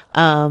Jeannie.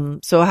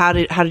 So how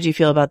did you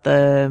feel about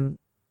the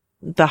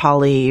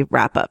Holly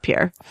wrap up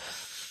here?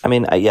 I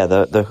mean,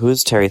 the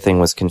Who's Terry thing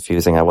was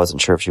confusing. I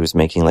wasn't sure if she was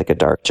making like a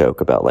dark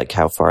joke about like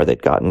how far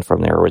they'd gotten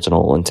from their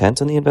original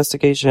intent in the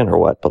investigation or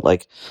what, but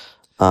like,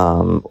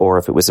 or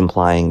if it was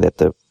implying that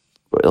El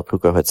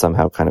Cuco had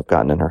somehow kind of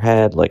gotten in her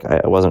head. Like,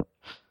 I wasn't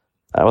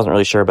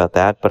really sure about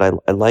that, but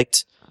I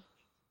liked,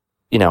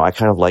 I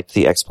kind of liked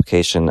the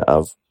explication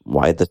of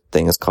why the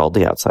thing is called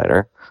The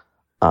Outsider.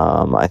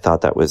 I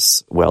thought that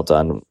was well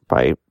done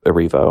by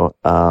Erivo.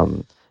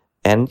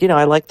 And,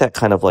 I like that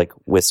kind of like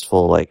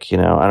wistful, like, I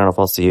don't know if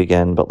I'll see you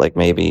again, but like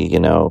maybe,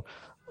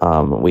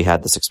 we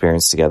had this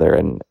experience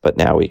together but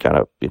now we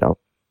gotta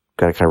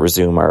kind of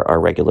resume our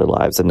regular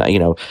lives. And,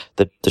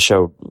 the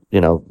show,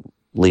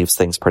 leaves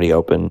things pretty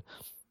open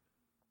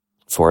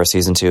for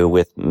season 2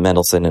 with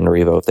Mendelsohn and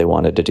Erivo if they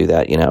wanted to do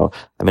that,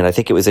 I mean, I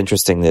think it was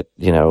interesting that,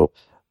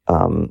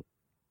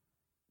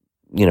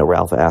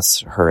 Ralph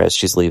asks her as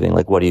she's leaving,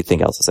 like, what do you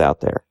think else is out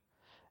there?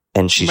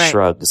 And she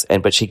shrugs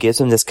but she gives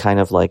him this kind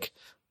of like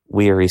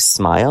weary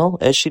smile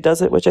as she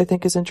does it, which I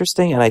think is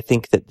interesting. And I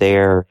think that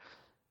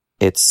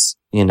it's,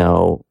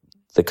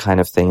 the kind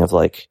of thing of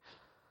like,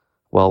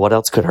 well, what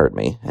else could hurt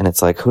me? And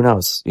it's like, who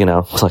knows?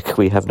 Like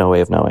we have no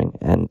way of knowing.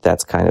 And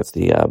that's kind of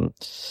the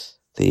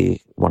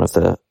one of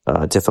the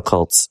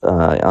difficult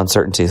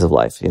uncertainties of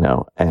life,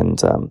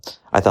 and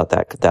I thought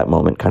that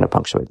moment kind of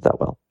punctuated that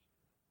well.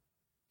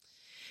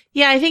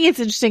 Yeah, I think it's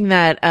interesting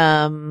that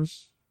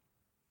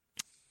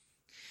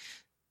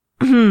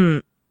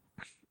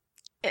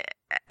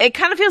it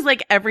kind of feels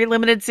like every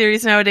limited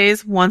series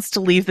nowadays wants to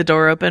leave the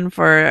door open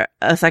for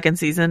a second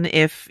season.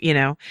 If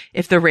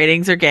the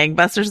ratings are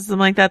gangbusters or something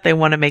like that, they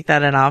want to make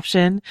that an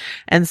option.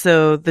 And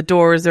so the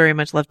door is very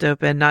much left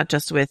open, not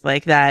just with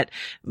like that,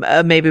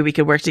 maybe we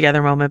could work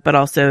together moment, but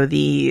also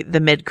the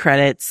mid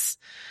credits,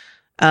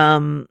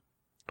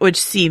 which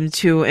seem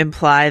to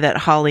imply that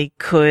Holly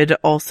could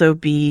also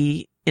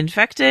be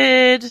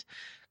infected, ?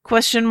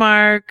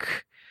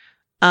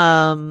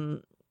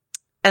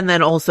 and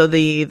then also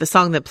the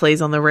song that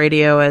plays on the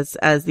radio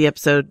as the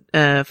episode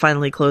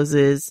finally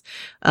closes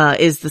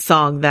is the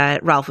song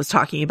that Ralph was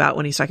talking about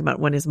when he's talking about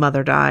when his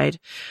mother died,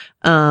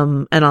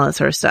 and all that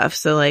sort of stuff.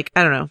 So like,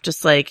 I don't know,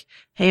 just like,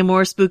 hey,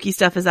 more spooky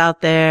stuff is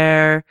out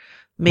there.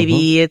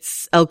 Maybe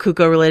it's El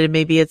Cuco related,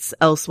 maybe it's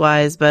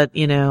elsewise, but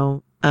you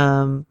know,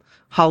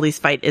 Holly's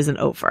fight isn't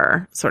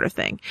over, sort of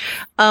thing.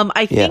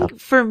 I think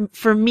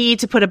for me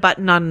to put a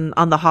button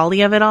on the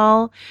Holly of it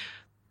all,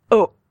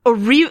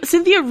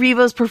 Cynthia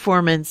Erivo's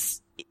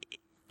performance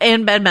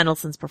and Ben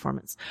Mendelsohn's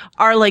performance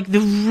are like the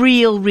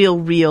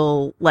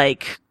real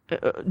like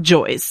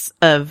joys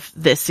of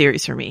this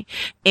series for me.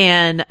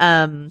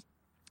 And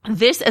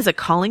this as a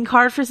calling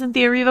card for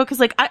Cynthia Erivo, cause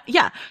like,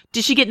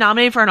 did she get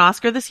nominated for an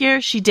Oscar this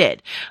year? She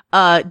did.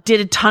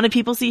 Did a ton of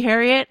people see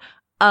Harriet?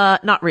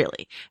 Not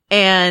really.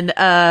 And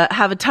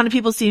have a ton of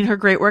people seen her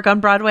great work on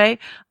Broadway?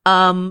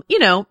 You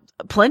know,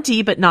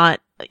 plenty, but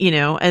not, you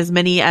know, as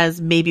many as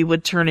maybe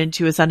would turn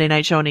into a Sunday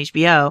night show on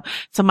HBO.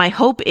 So my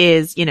hope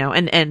is, you know,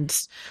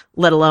 and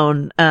let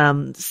alone,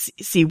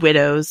 see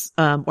Widows,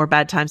 or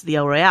Bad Times at the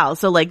El Royale.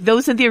 So like,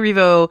 though Cynthia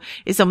Erivo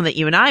is someone that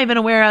you and I have been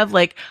aware of,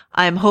 like,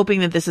 I'm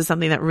hoping that this is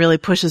something that really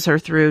pushes her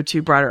through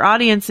to broader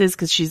audiences,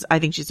 cause I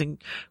think she's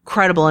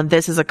incredible. And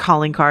this is a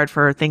calling card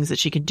for things that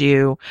she can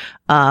do,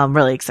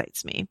 really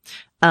excites me.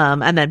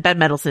 And then Ben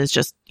Mendelsohn is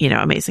just, you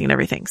know, amazing and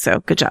everything.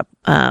 So good job,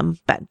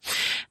 Ben.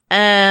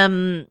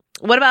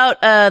 What about,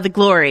 the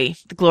glory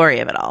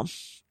of it all?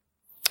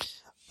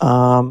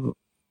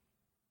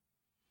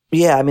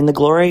 Yeah, I mean, the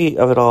glory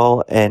of it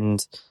all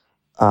and,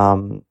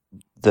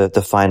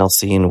 the final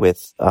scene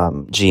with,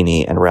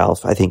 Jeannie and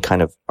Ralph, I think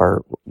kind of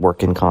are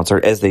work in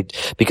concert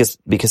because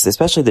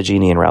especially the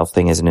Jeannie and Ralph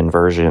thing is an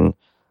inversion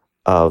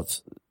of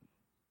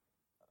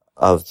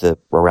the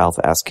Ralph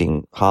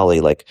asking Holly,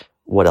 like,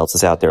 what else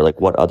is out there?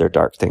 Like, what other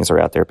dark things are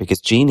out there?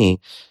 Because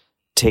Jeannie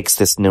takes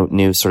this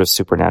new sort of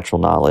supernatural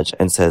knowledge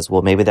and says,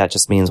 well, maybe that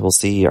just means we'll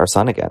see our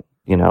son again,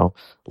 you know,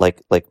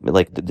 like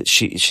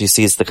she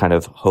sees the kind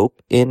of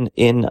hope in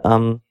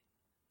that.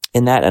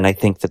 And I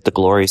think that the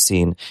glory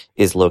scene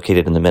is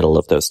located in the middle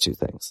of those two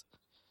things,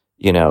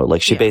 you know,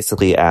 like she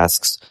basically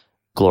asks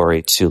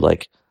Glory to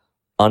like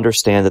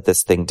understand that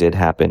this thing did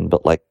happen,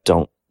 but like,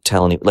 don't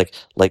tell any,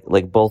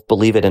 like both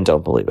believe it and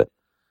don't believe it,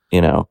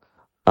 you know?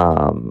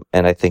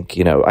 And I think,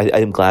 you know,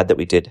 I'm glad that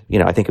we did, you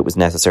know, I think it was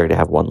necessary to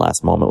have one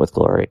last moment with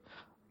Glory.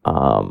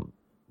 And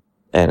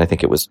I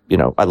think it was, you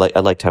know, I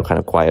liked how kind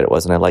of quiet it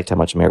was, and I liked how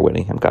much Mare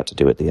Winningham got to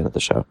do at the end of the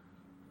show.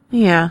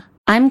 Yeah.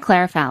 I'm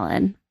Claire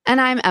Fallon. And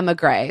I'm Emma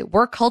Gray.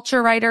 We're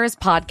culture writers,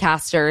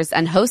 podcasters,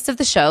 and hosts of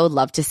the show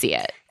Love to See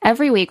It.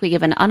 Every week, we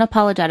give an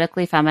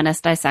unapologetically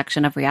feminist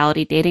dissection of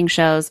reality dating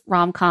shows,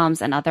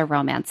 rom-coms, and other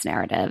romance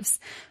narratives.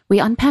 We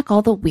unpack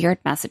all the weird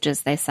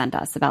messages they send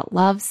us about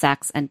love,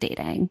 sex, and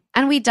dating.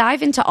 And we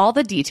dive into all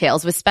the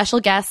details with special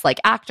guests like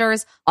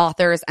actors,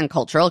 authors, and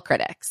cultural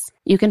critics.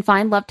 You can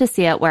find Love to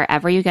See It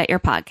wherever you get your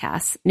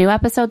podcasts. New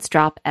episodes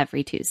drop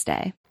every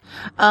Tuesday.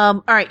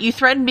 All right. You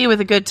threatened me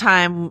with a good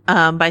time,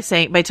 by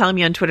telling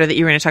me on Twitter that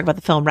you were going to talk about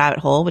the film Rabbit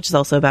Hole, which is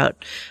also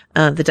about,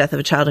 the death of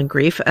a child and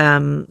grief.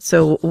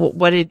 So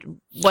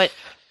what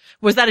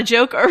was that a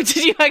joke, or did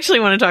you actually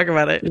want to talk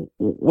about it?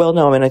 Well,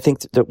 no, I mean, I think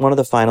that one of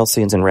the final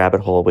scenes in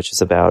Rabbit Hole, which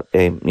is about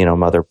a, you know,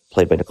 mother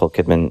played by Nicole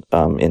Kidman,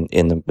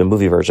 in the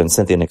movie version,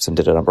 Cynthia Nixon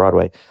did it on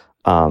Broadway.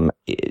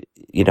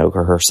 You know,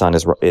 her son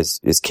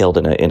is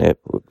killed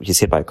he's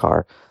hit by a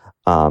car.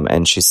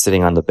 And she's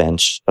sitting on a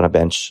bench,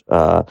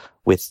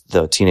 with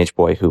the teenage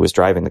boy who was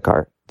driving the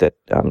car that,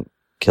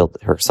 killed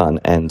her son.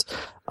 And,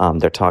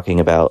 they're talking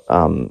about,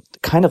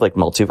 kind of like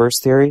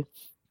multiverse theory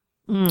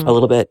a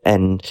little bit.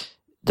 And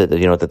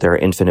you know, that there are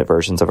infinite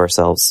versions of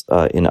ourselves,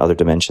 in other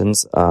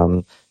dimensions,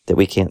 that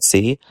we can't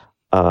see.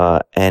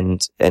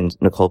 And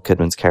Nicole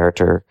Kidman's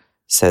character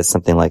says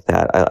something like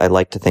that. I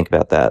like to think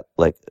about that,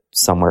 like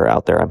somewhere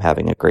out there, I'm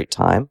having a great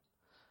time.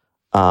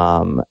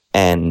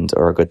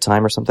 Or a good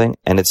time or something.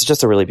 And it's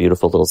just a really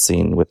beautiful little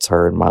scene with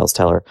her and Miles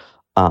Teller.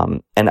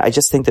 And I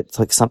just think that it's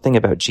like something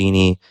about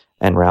Jeannie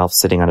and Ralph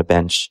sitting on a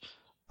bench,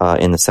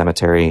 in the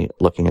cemetery,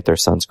 looking at their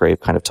son's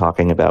grave, kind of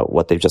talking about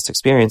what they've just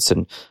experienced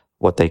and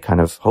what they kind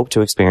of hope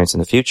to experience in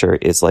the future,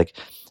 is like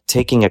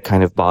taking a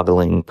kind of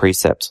boggling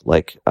precept,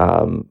 like,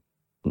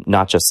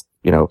 not just,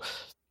 you know,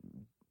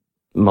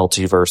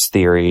 multiverse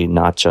theory,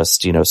 not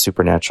just, you know,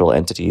 supernatural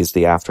entities,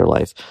 the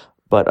afterlife,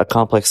 but a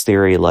complex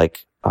theory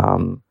like,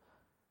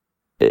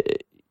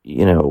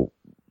 you know,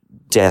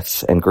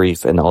 death and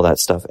grief and all that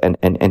stuff,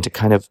 and to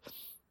kind of,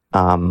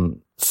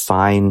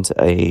 find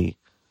a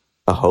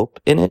hope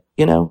in it,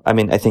 you know? I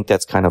mean, I think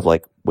that's kind of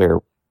like where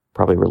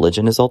probably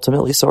religion is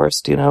ultimately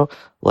sourced, you know?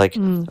 Like,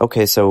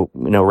 okay, so,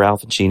 you know,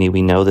 Ralph and Jeannie,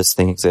 we know this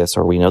thing exists,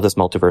 or we know this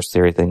multiverse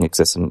theory thing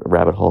exists in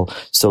Rabbit Hole.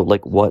 So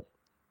like, what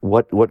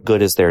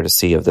good is there to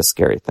see of this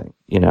scary thing?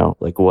 You know,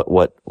 like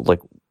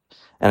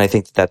and I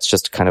think that's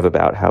just kind of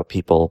about how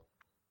people,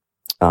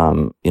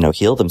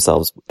 heal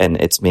themselves. And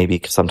it's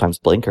maybe sometimes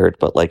blinkered,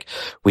 but like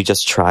we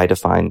just try to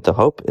find the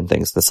hope in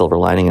things, the silver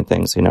lining in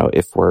things,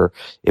 if we're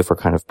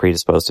kind of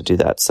predisposed to do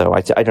that. So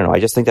I don't know. I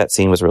just think that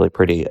scene was really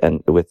pretty,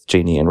 and with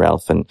Jeannie and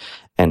Ralph, and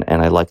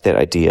I like that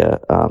idea,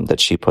 that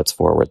she puts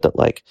forward, that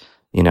like,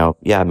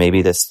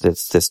 maybe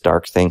this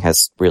dark thing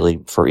has really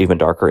for even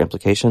darker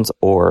implications,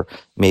 or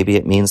maybe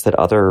it means that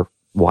other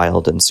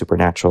wild and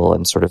supernatural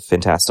and sort of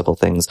fantastical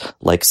things,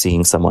 like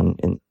seeing someone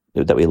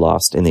that we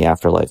lost in the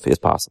afterlife, is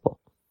possible.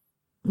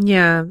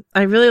 Yeah,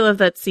 I really love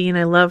that scene.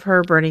 I love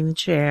her burning the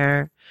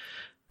chair.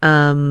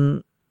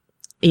 I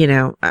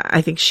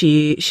think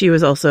she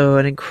was also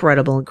an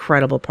incredible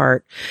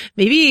part.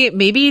 Maybe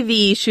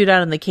the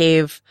shootout in the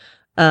cave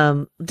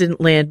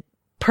didn't land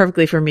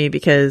perfectly for me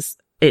because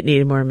it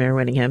needed more Mare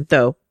Winningham,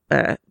 though.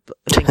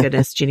 Thank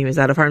goodness Jeannie was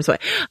out of harm's way.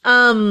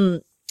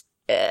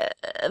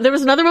 There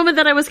was another moment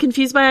that I was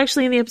confused by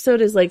actually in the episode,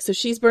 is like, so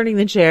she's burning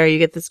the chair. You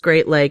get this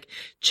great like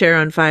chair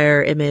on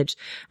fire image.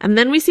 And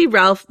then we see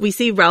Ralph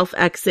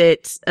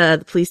exit,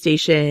 the police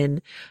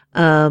station.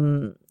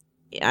 I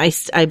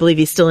believe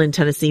he's still in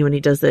Tennessee when he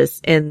does this.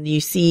 And you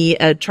see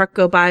a truck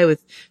go by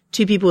with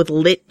two people with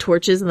lit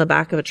torches in the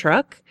back of a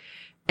truck.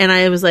 And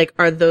I was like,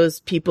 are those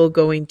people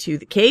going to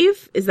the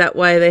cave? Is that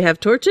why they have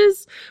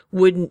torches?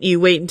 Wouldn't you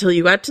wait until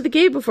you got to the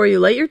cave before you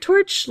light your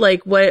torch?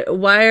 Like, why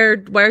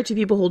are two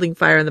people holding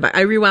fire in the back?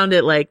 I rewound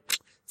it like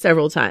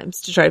several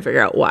times to try to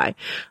figure out why.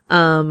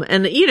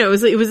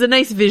 It was a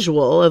nice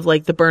visual of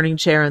like the burning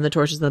chair and the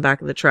torches in the back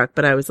of the truck.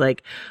 But I was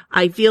like,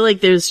 I feel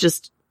like there's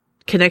just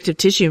connective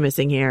tissue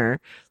missing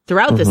here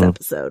throughout this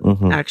episode,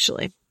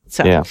 actually.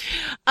 So, yeah.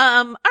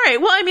 All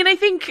right. Well, I mean, I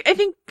think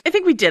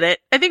we did it.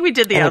 I think we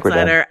did The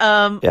Outsider.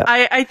 Yeah.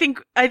 I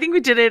think we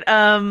did it.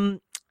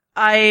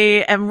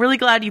 I am really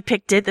glad you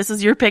picked it. This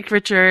was your pick,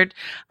 Richard.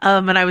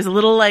 And I was a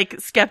little like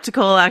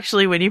skeptical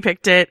actually when you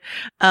picked it.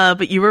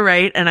 But you were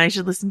right, and I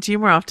should listen to you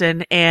more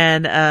often.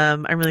 And,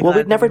 I'm really glad. Well,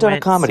 we've never done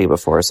a comedy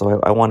before, so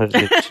I wanted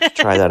to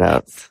try that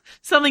out.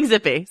 Something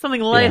zippy,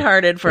 something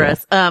lighthearted for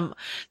us.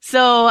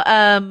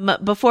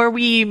 Before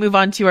we move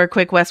on to our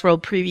quick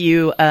Westworld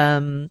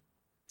preview,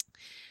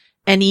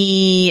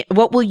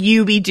 what will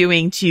you be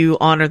doing to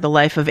honor the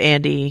life of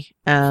Andy,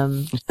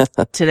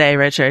 today,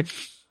 Richard?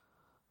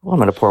 Well, I'm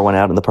going to pour one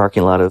out in the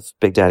parking lot of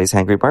Big Daddy's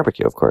Hangry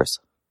Barbecue, of course.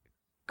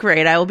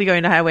 Great. I will be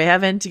going to Highway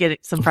Heaven to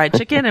get some fried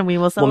chicken, and we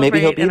will celebrate. Well, maybe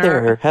he'll be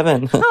there.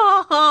 Heaven.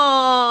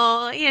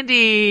 Oh,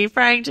 Andy,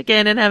 frying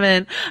chicken in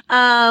heaven.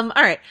 All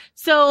right.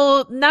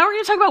 So now we're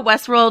going to talk about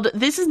Westworld.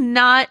 This is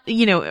not,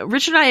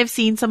 Richard and I have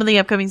seen some of the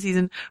upcoming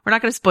season. We're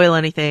not going to spoil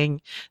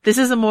anything. This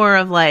is a more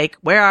of like,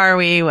 where are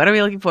we? What are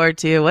we looking forward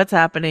to? What's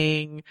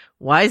happening?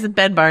 Why isn't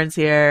Ben Barnes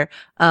here?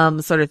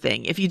 Sort of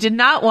thing. If you did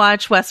not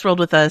watch Westworld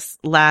with us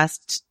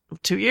last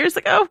 2 years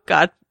ago,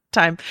 God,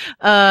 time.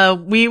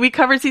 We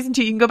covered season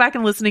 2. You can go back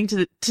and listening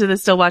to the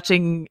still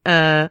watching,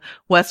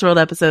 Westworld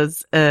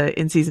episodes,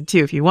 in season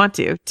 2 if you want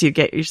to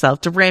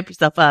ramp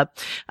yourself up.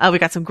 We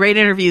got some great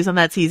interviews on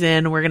that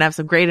season. We're going to have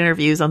some great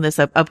interviews on this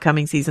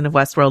upcoming season of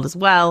Westworld as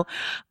well.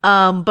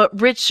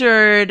 But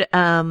Richard,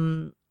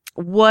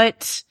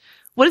 what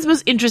is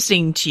most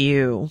interesting to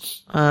you,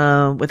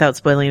 without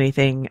spoiling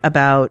anything,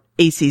 about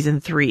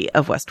season 3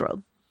 of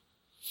Westworld?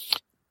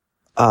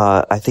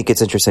 I think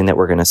it's interesting that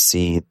we're going to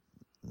see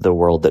the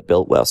world that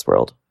built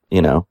Westworld,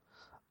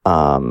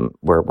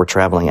 we're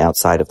traveling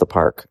outside of the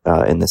park,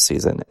 in this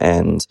season.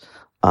 And,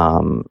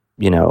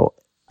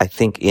 I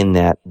think in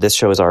that this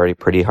show is already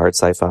pretty hard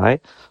sci-fi,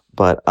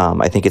 but,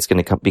 I think it's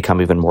going to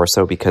become even more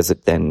so because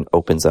it then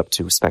opens up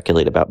to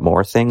speculate about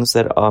more things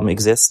that,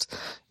 exist,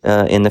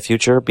 in the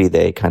future, be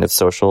they kind of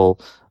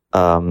social,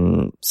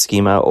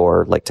 schema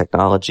or like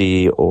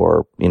technology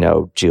or,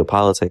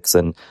 geopolitics.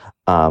 And,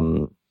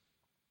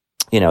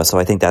 so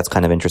I think that's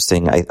kind of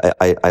interesting.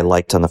 I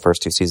liked on the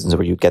first 2 seasons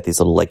where you get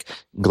these little like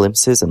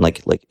glimpses and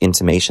like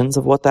intimations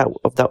of what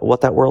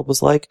that world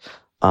was like.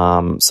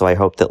 So I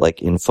hope that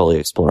like in fully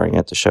exploring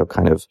it, the show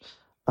kind of,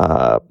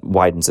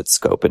 widens its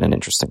scope in an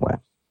interesting way.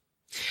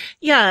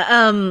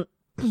 Yeah.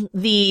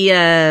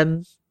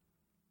 The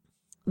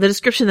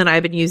description that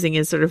I've been using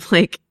is sort of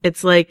like,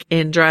 it's like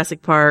in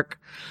Jurassic Park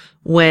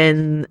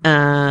when,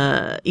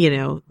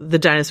 the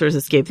dinosaurs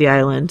escape the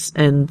island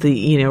and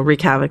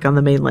wreak havoc on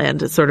the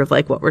mainland. It's sort of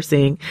like what we're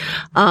seeing.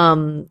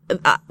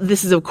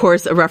 This is of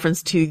course a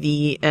reference to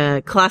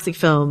the, classic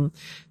film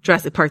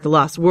Jurassic Park: The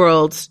Lost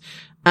World,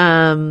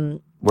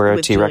 where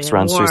a T-Rex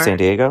runs through San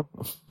Diego.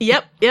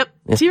 Yep.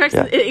 T-Rex,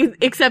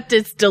 except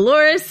it's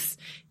Dolores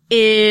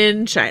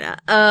in China.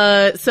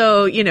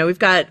 So, we've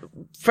got,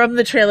 from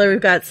the trailer, we've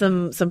got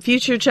some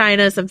future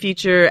China, some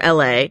future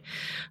LA,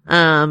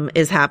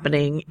 is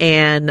happening,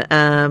 and,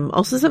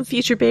 also some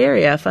future Bay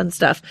Area fun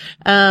stuff.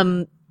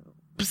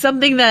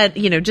 Something that,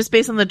 just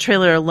based on the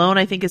trailer alone,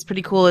 I think is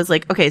pretty cool is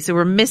like, okay, so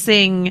we're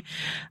missing,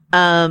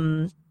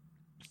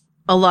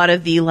 a lot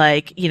of the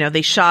like,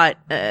 they shot,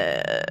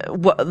 the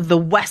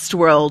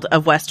Westworld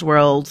of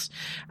Westworld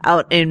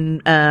out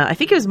in, I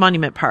think it was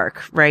Monument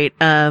Park, right?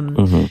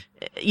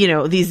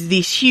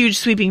 these huge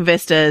sweeping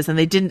vistas, and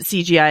they didn't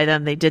CGI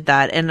them. They did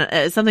that.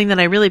 And something that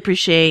I really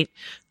appreciate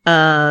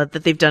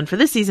that they've done for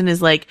this season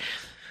is like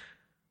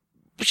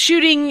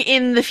shooting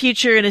in the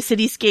future in a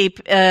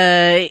cityscape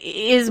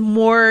is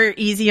more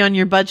easy on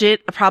your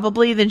budget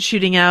probably than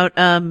shooting out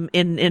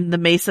in the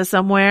mesa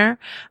somewhere.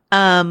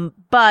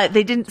 But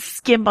they didn't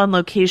skimp on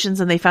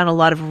locations, and they found a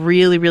lot of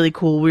really, really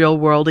cool real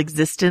world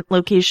existent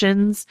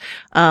locations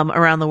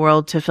around the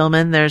world to film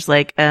in. There's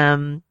like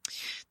the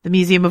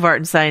Museum of Art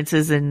and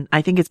Sciences, and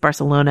I think it's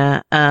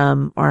Barcelona,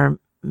 or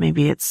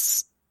maybe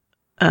it's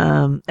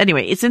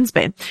anyway, it's in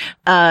Spain,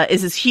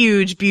 is this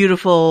huge,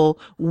 beautiful,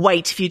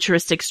 white,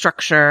 futuristic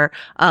structure,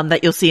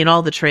 that you'll see in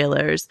all the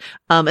trailers.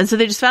 And so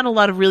they just found a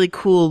lot of really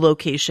cool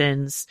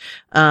locations,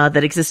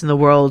 that exist in the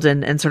world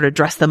and sort of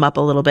dress them up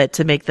a little bit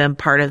to make them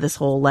part of this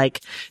whole,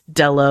 like,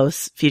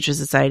 Delos future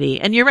society.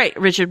 And you're right,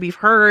 Richard, we've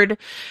heard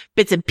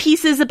bits and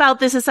pieces about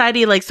this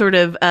society, like sort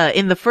of,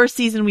 in the first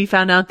season, we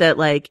found out that,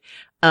 like,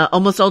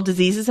 almost all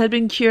diseases had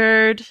been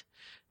cured.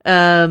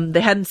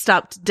 They hadn't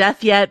stopped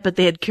death yet, but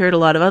they had cured a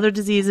lot of other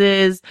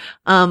diseases.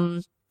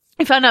 I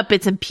found out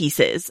bits and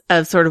pieces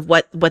of sort of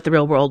what the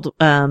real world,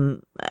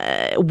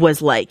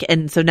 was like.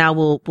 And so now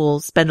we'll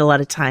spend a lot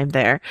of time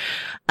there.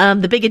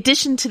 The big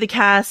addition to the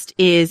cast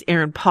is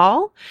Aaron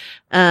Paul,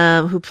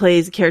 who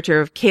plays the character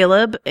of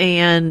Caleb.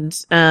 And,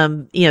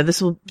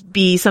 this will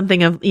be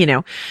something of,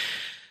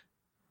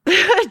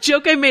 a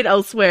joke I made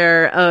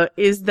elsewhere,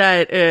 is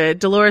that,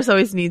 Dolores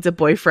always needs a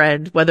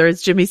boyfriend, whether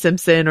it's Jimmy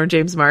Simpson or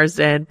James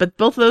Marsden, but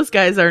both of those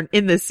guys aren't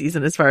in this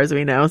season as far as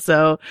we know.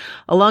 So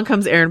along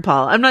comes Aaron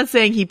Paul. I'm not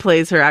saying he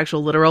plays her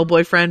actual literal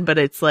boyfriend, but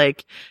it's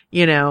like,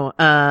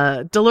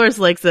 Dolores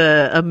likes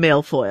a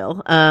male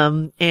foil.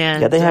 And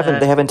yeah, they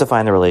haven't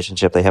defined the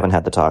relationship. They haven't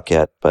had the talk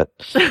yet, but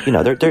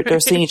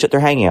they're seeing each other.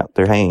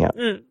 They're hanging out.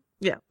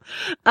 Yeah.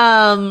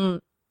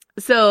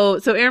 So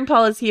Aaron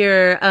Paul is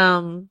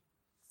here.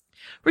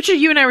 Richard,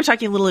 you and I were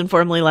talking a little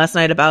informally last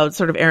night about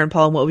sort of Aaron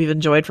Paul and what we've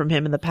enjoyed from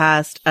him in the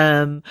past.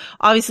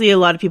 Obviously a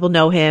lot of people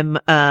know him,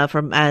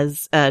 from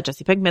as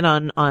Jesse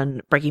Pinkman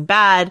on Breaking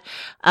Bad.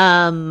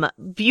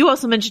 You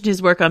also mentioned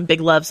his work on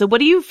Big Love. So what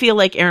do you feel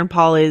like Aaron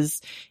Paul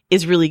is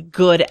really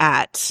good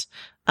at,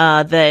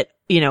 that,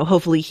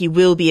 hopefully he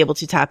will be able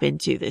to tap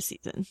into this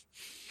season?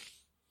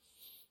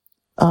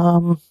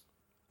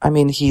 I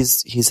mean,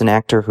 he's an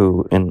actor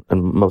who, in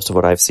most of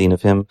what I've seen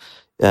of him,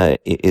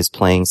 is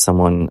playing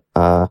someone,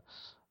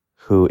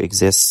 who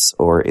exists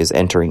or is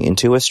entering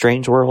into a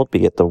strange world,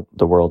 be it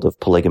the world of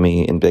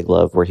polygamy in Big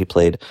Love, where he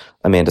played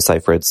Amanda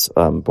Seyfried's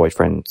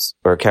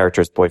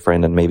character's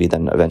boyfriend and maybe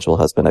then eventual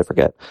husband, I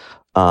forget.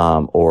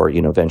 Or,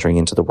 venturing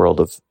into the world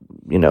of,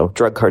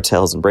 drug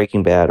cartels and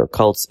Breaking Bad, or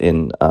cults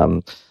in,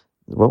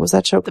 what was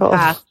that show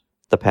called?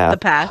 The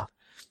Path.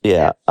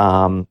 Yeah.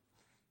 So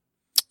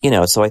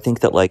I think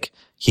that, like,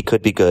 he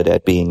could be good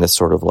at being this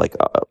sort of like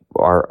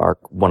our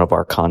one of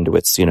our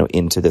conduits,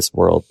 into this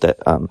world that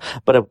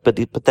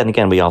but then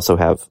again we also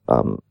have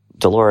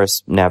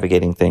Dolores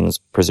navigating things.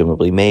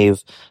 Presumably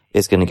Maeve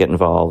is going to get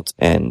involved,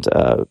 and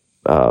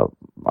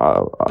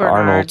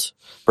Bernard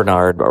or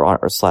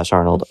 /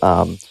 Arnold.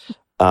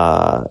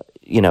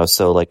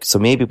 So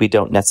maybe we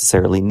don't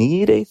necessarily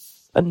need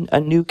a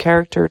new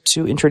character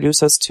to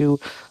introduce us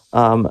to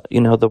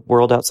the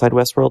world outside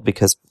Westworld,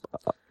 because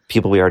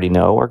people we already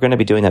know are going to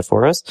be doing that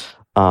for us.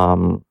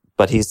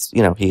 But he's,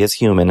 he is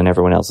human and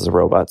everyone else is a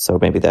robot. So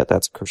maybe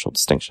that's a crucial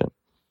distinction.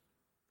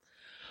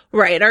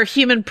 Right. Our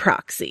human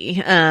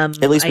proxy.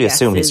 At least we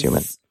assume he's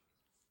human.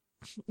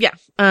 Yeah.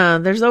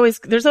 There's always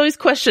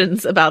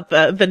questions about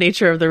the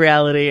nature of the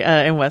reality,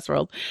 in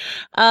Westworld.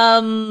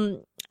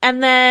 And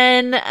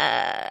then,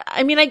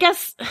 I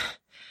guess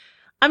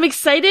I'm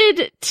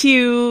excited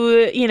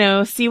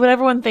to, see what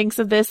everyone thinks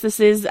of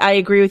this. I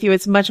agree with you.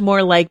 It's much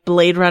more like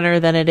Blade Runner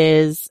than it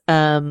is,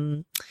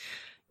 the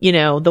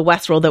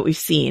Westworld that we've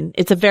seen.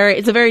 It's a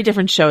very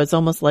different show. It's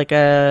almost like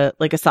a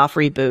soft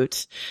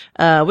reboot,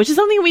 which is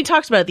something we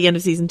talked about at the end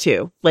of season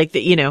 2. Like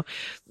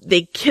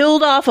they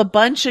killed off a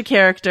bunch of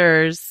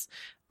characters.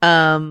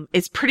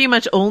 It's pretty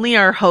much only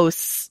our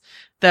hosts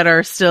that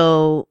are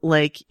still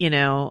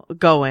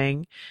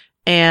going.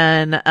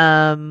 And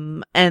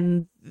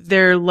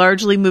they're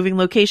largely moving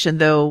location,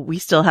 though we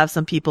still have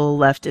some people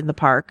left in the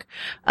park.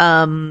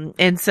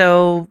 And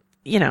so,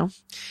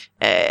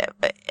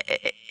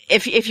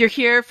 if you're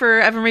here for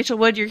Evan Rachel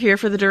Wood, you're here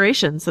for the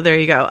duration. So there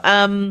you go.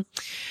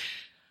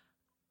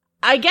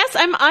 I guess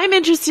I'm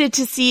interested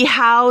to see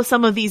how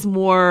some of these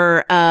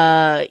more,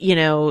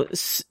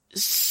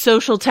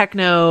 social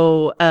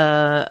techno,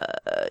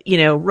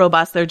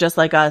 robots, they're just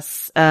like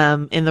us,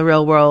 in the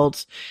real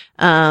world,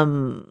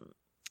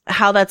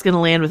 how that's going to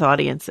land with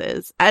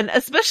audiences. And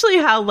especially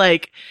how,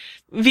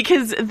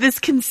 because this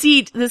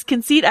conceit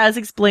as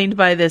explained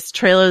by this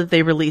trailer that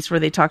they released where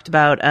they talked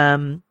about,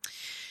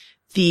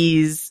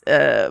 these,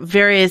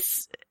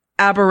 various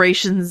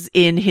aberrations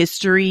in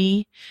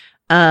history.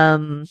 I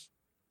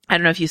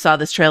don't know if you saw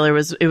this trailer.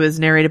 It was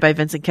narrated by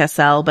Vincent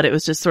Cassel, but it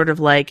was just sort of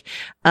like,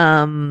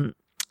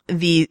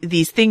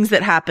 these things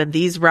that happen,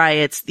 these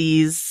riots,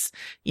 these,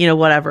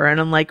 whatever. And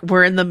I'm like,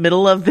 we're in the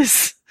middle of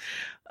this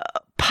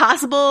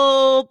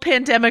possible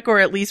pandemic, or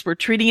at least we're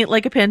treating it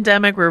like a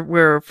pandemic.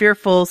 We're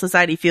fearful.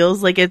 Society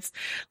feels like it's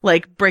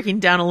like breaking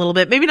down a little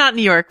bit. Maybe not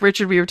New York.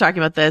 Richard, we were talking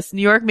about this.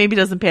 New York maybe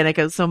doesn't panic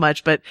out so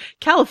much, but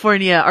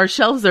California, our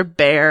shelves are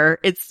bare.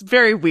 It's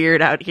very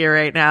weird out here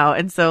right now.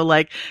 And so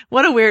like,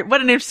 what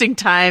an interesting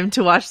time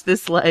to watch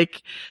this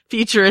like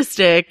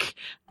futuristic,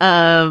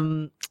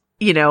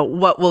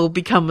 what will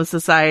become a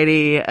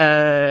society,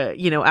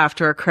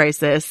 after a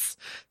crisis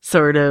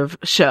sort of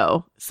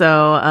show.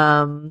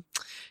 So,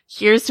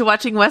 here's to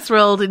watching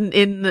Westworld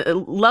in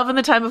love in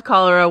the time of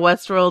cholera,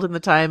 Westworld in the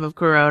time of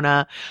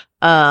Corona.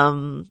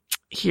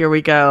 Here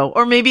we go.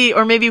 Or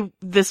maybe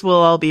this will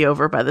all be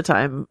over by the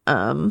time,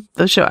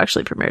 the show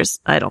actually premieres.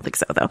 I don't think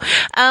so though.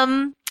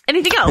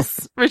 Anything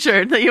else,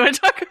 Richard, that you want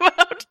to talk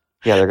about?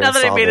 Yeah, they're going to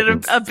solve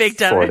it a big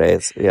done. 4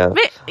 days. Yeah.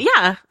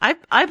 Yeah.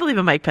 I believe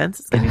in Mike Pence.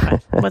 It's going to be fine.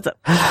 What's up?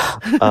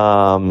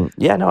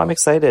 Yeah, no, I'm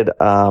excited.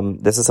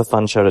 This is a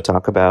fun show to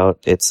talk about.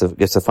 It's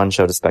a fun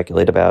show to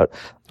speculate about.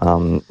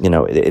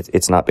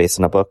 It's not based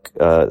on a book.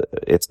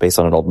 It's based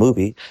on an old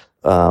movie.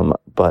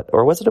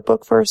 Or was it a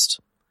book first?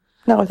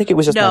 No, I think it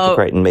was just Michael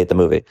Crichton made the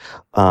movie.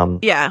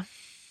 Yeah.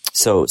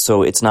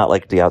 So it's not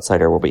like The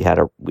Outsider where we had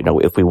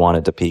if we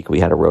wanted to peek, we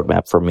had a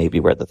roadmap for maybe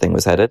where the thing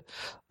was headed.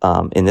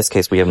 In this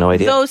case, we have no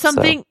idea. Though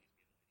something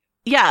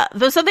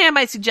I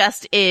might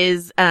suggest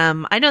is,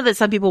 I know that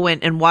some people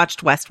went and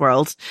watched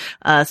Westworld,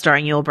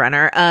 starring Yul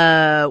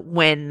Brynner,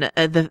 when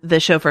the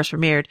show first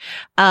premiered.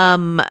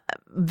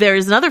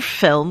 There's another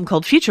film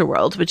called Future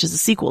World, which is a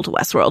sequel to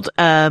Westworld,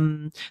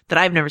 that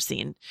I've never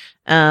seen.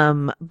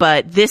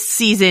 But this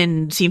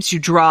season seems to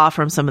draw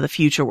from some of the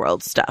Future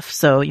World stuff.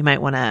 So you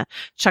might want to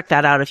check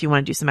that out if you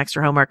want to do some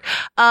extra homework.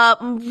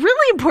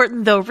 Really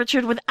important though,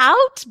 Richard,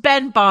 without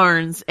Ben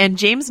Barnes and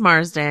James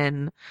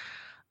Marsden,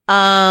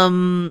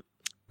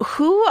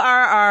 who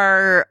are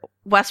our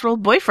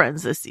Westworld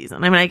boyfriends this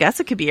season? I mean, I guess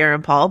it could be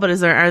Aaron Paul, but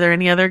are there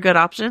any other good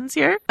options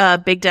here?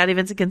 Big Daddy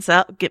Vincent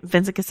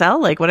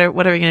Cassell? Like, what are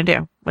we going to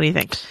do? What do you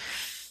think?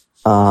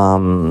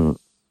 No,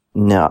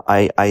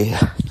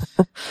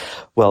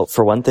 well,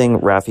 for one thing,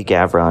 Rafi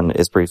Gavron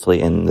is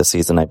briefly in the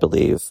season, I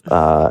believe,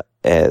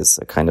 as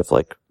a kind of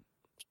like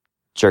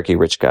jerky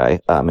rich guy.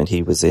 And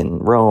he was in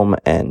Rome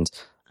and,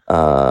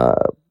 A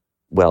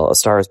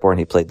Star is Born.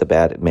 He played the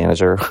bad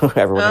manager who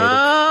everyone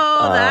hated.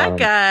 Oh, that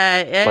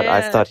guy. Yeah. But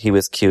I've thought he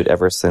was cute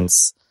ever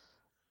since,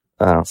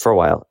 for a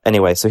while.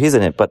 Anyway, so he's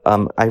in it. But,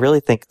 I really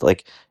think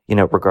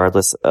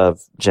regardless of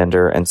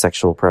gender and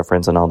sexual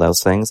preference and all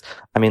those things,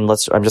 I mean,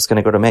 I'm just going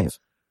to go to Maeve.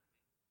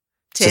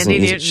 Tandy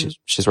Newton.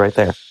 She's right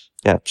there.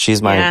 Yeah.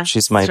 She's my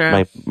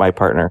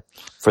partner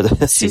for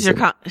this season.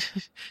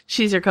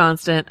 She's your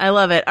constant. I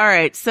love it. All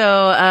right.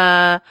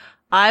 So,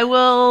 I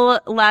will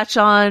latch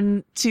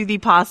on to the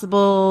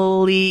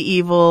possibly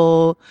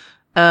evil,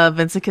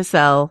 Vincent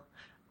Cassell,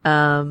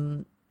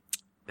 who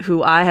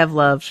I have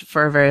loved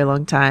for a very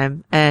long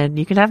time, and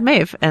you can have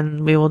Maeve,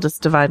 and we will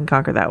just divide and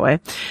conquer that way.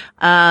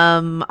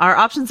 Our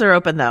options are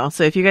open though,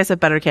 so if you guys have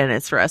better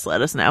candidates for us,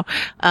 let us know.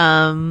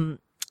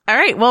 All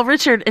right. Well,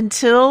 Richard,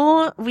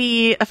 until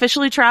we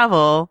officially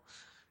travel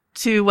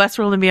to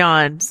Westworld and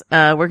beyond,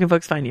 where can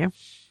folks find you?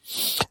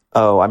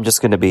 Oh, I'm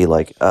just going to be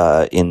like,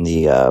 in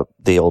the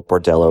old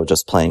bordello,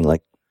 just playing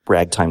like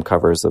ragtime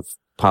covers of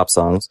pop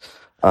songs,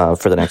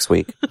 for the next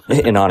week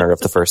in honor of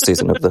the first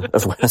season of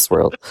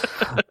Westworld.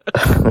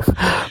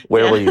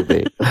 Where will you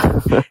be?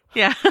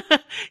 Yeah.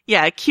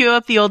 Yeah. Cue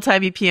up the old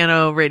timey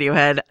piano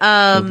Radiohead.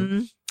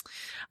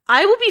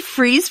 I will be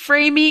freeze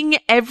framing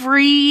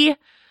every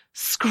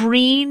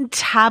screen,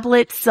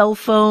 tablet, cell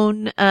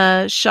phone,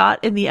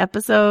 shot in the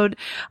episode.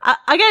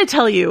 I gotta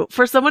tell you,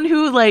 for someone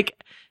who like,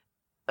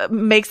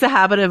 makes a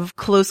habit of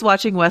close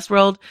watching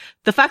Westworld,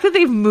 the fact that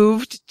they've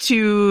moved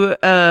to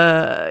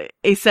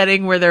a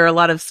setting where there are a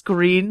lot of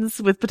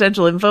screens with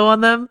potential info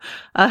on them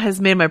has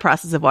made my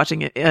process of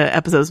watching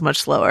episodes much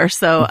slower.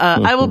 So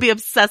I will be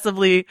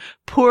obsessively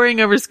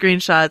poring over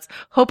screenshots,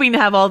 hoping to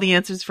have all the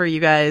answers for you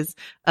guys.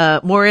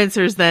 More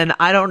answers than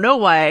I don't know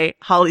why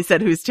Holly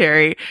said who's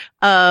Terry.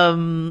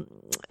 When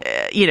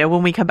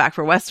we come back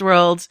for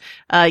Westworld,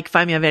 you can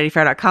find me on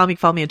VanityFair.com. You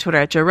can follow me on Twitter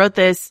at Joe Wrote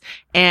This.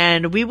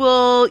 And you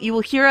will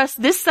hear us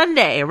this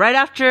Sunday, right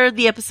after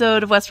the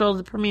episode of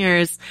Westworld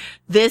premieres.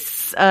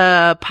 This,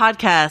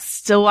 podcast,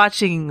 Still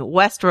Watching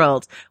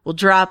Westworld, will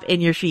drop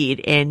in your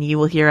feed, and you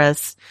will hear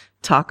us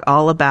talk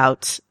all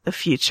about the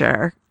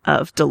future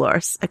of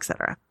Dolores,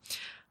 etc.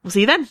 We'll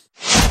see you then.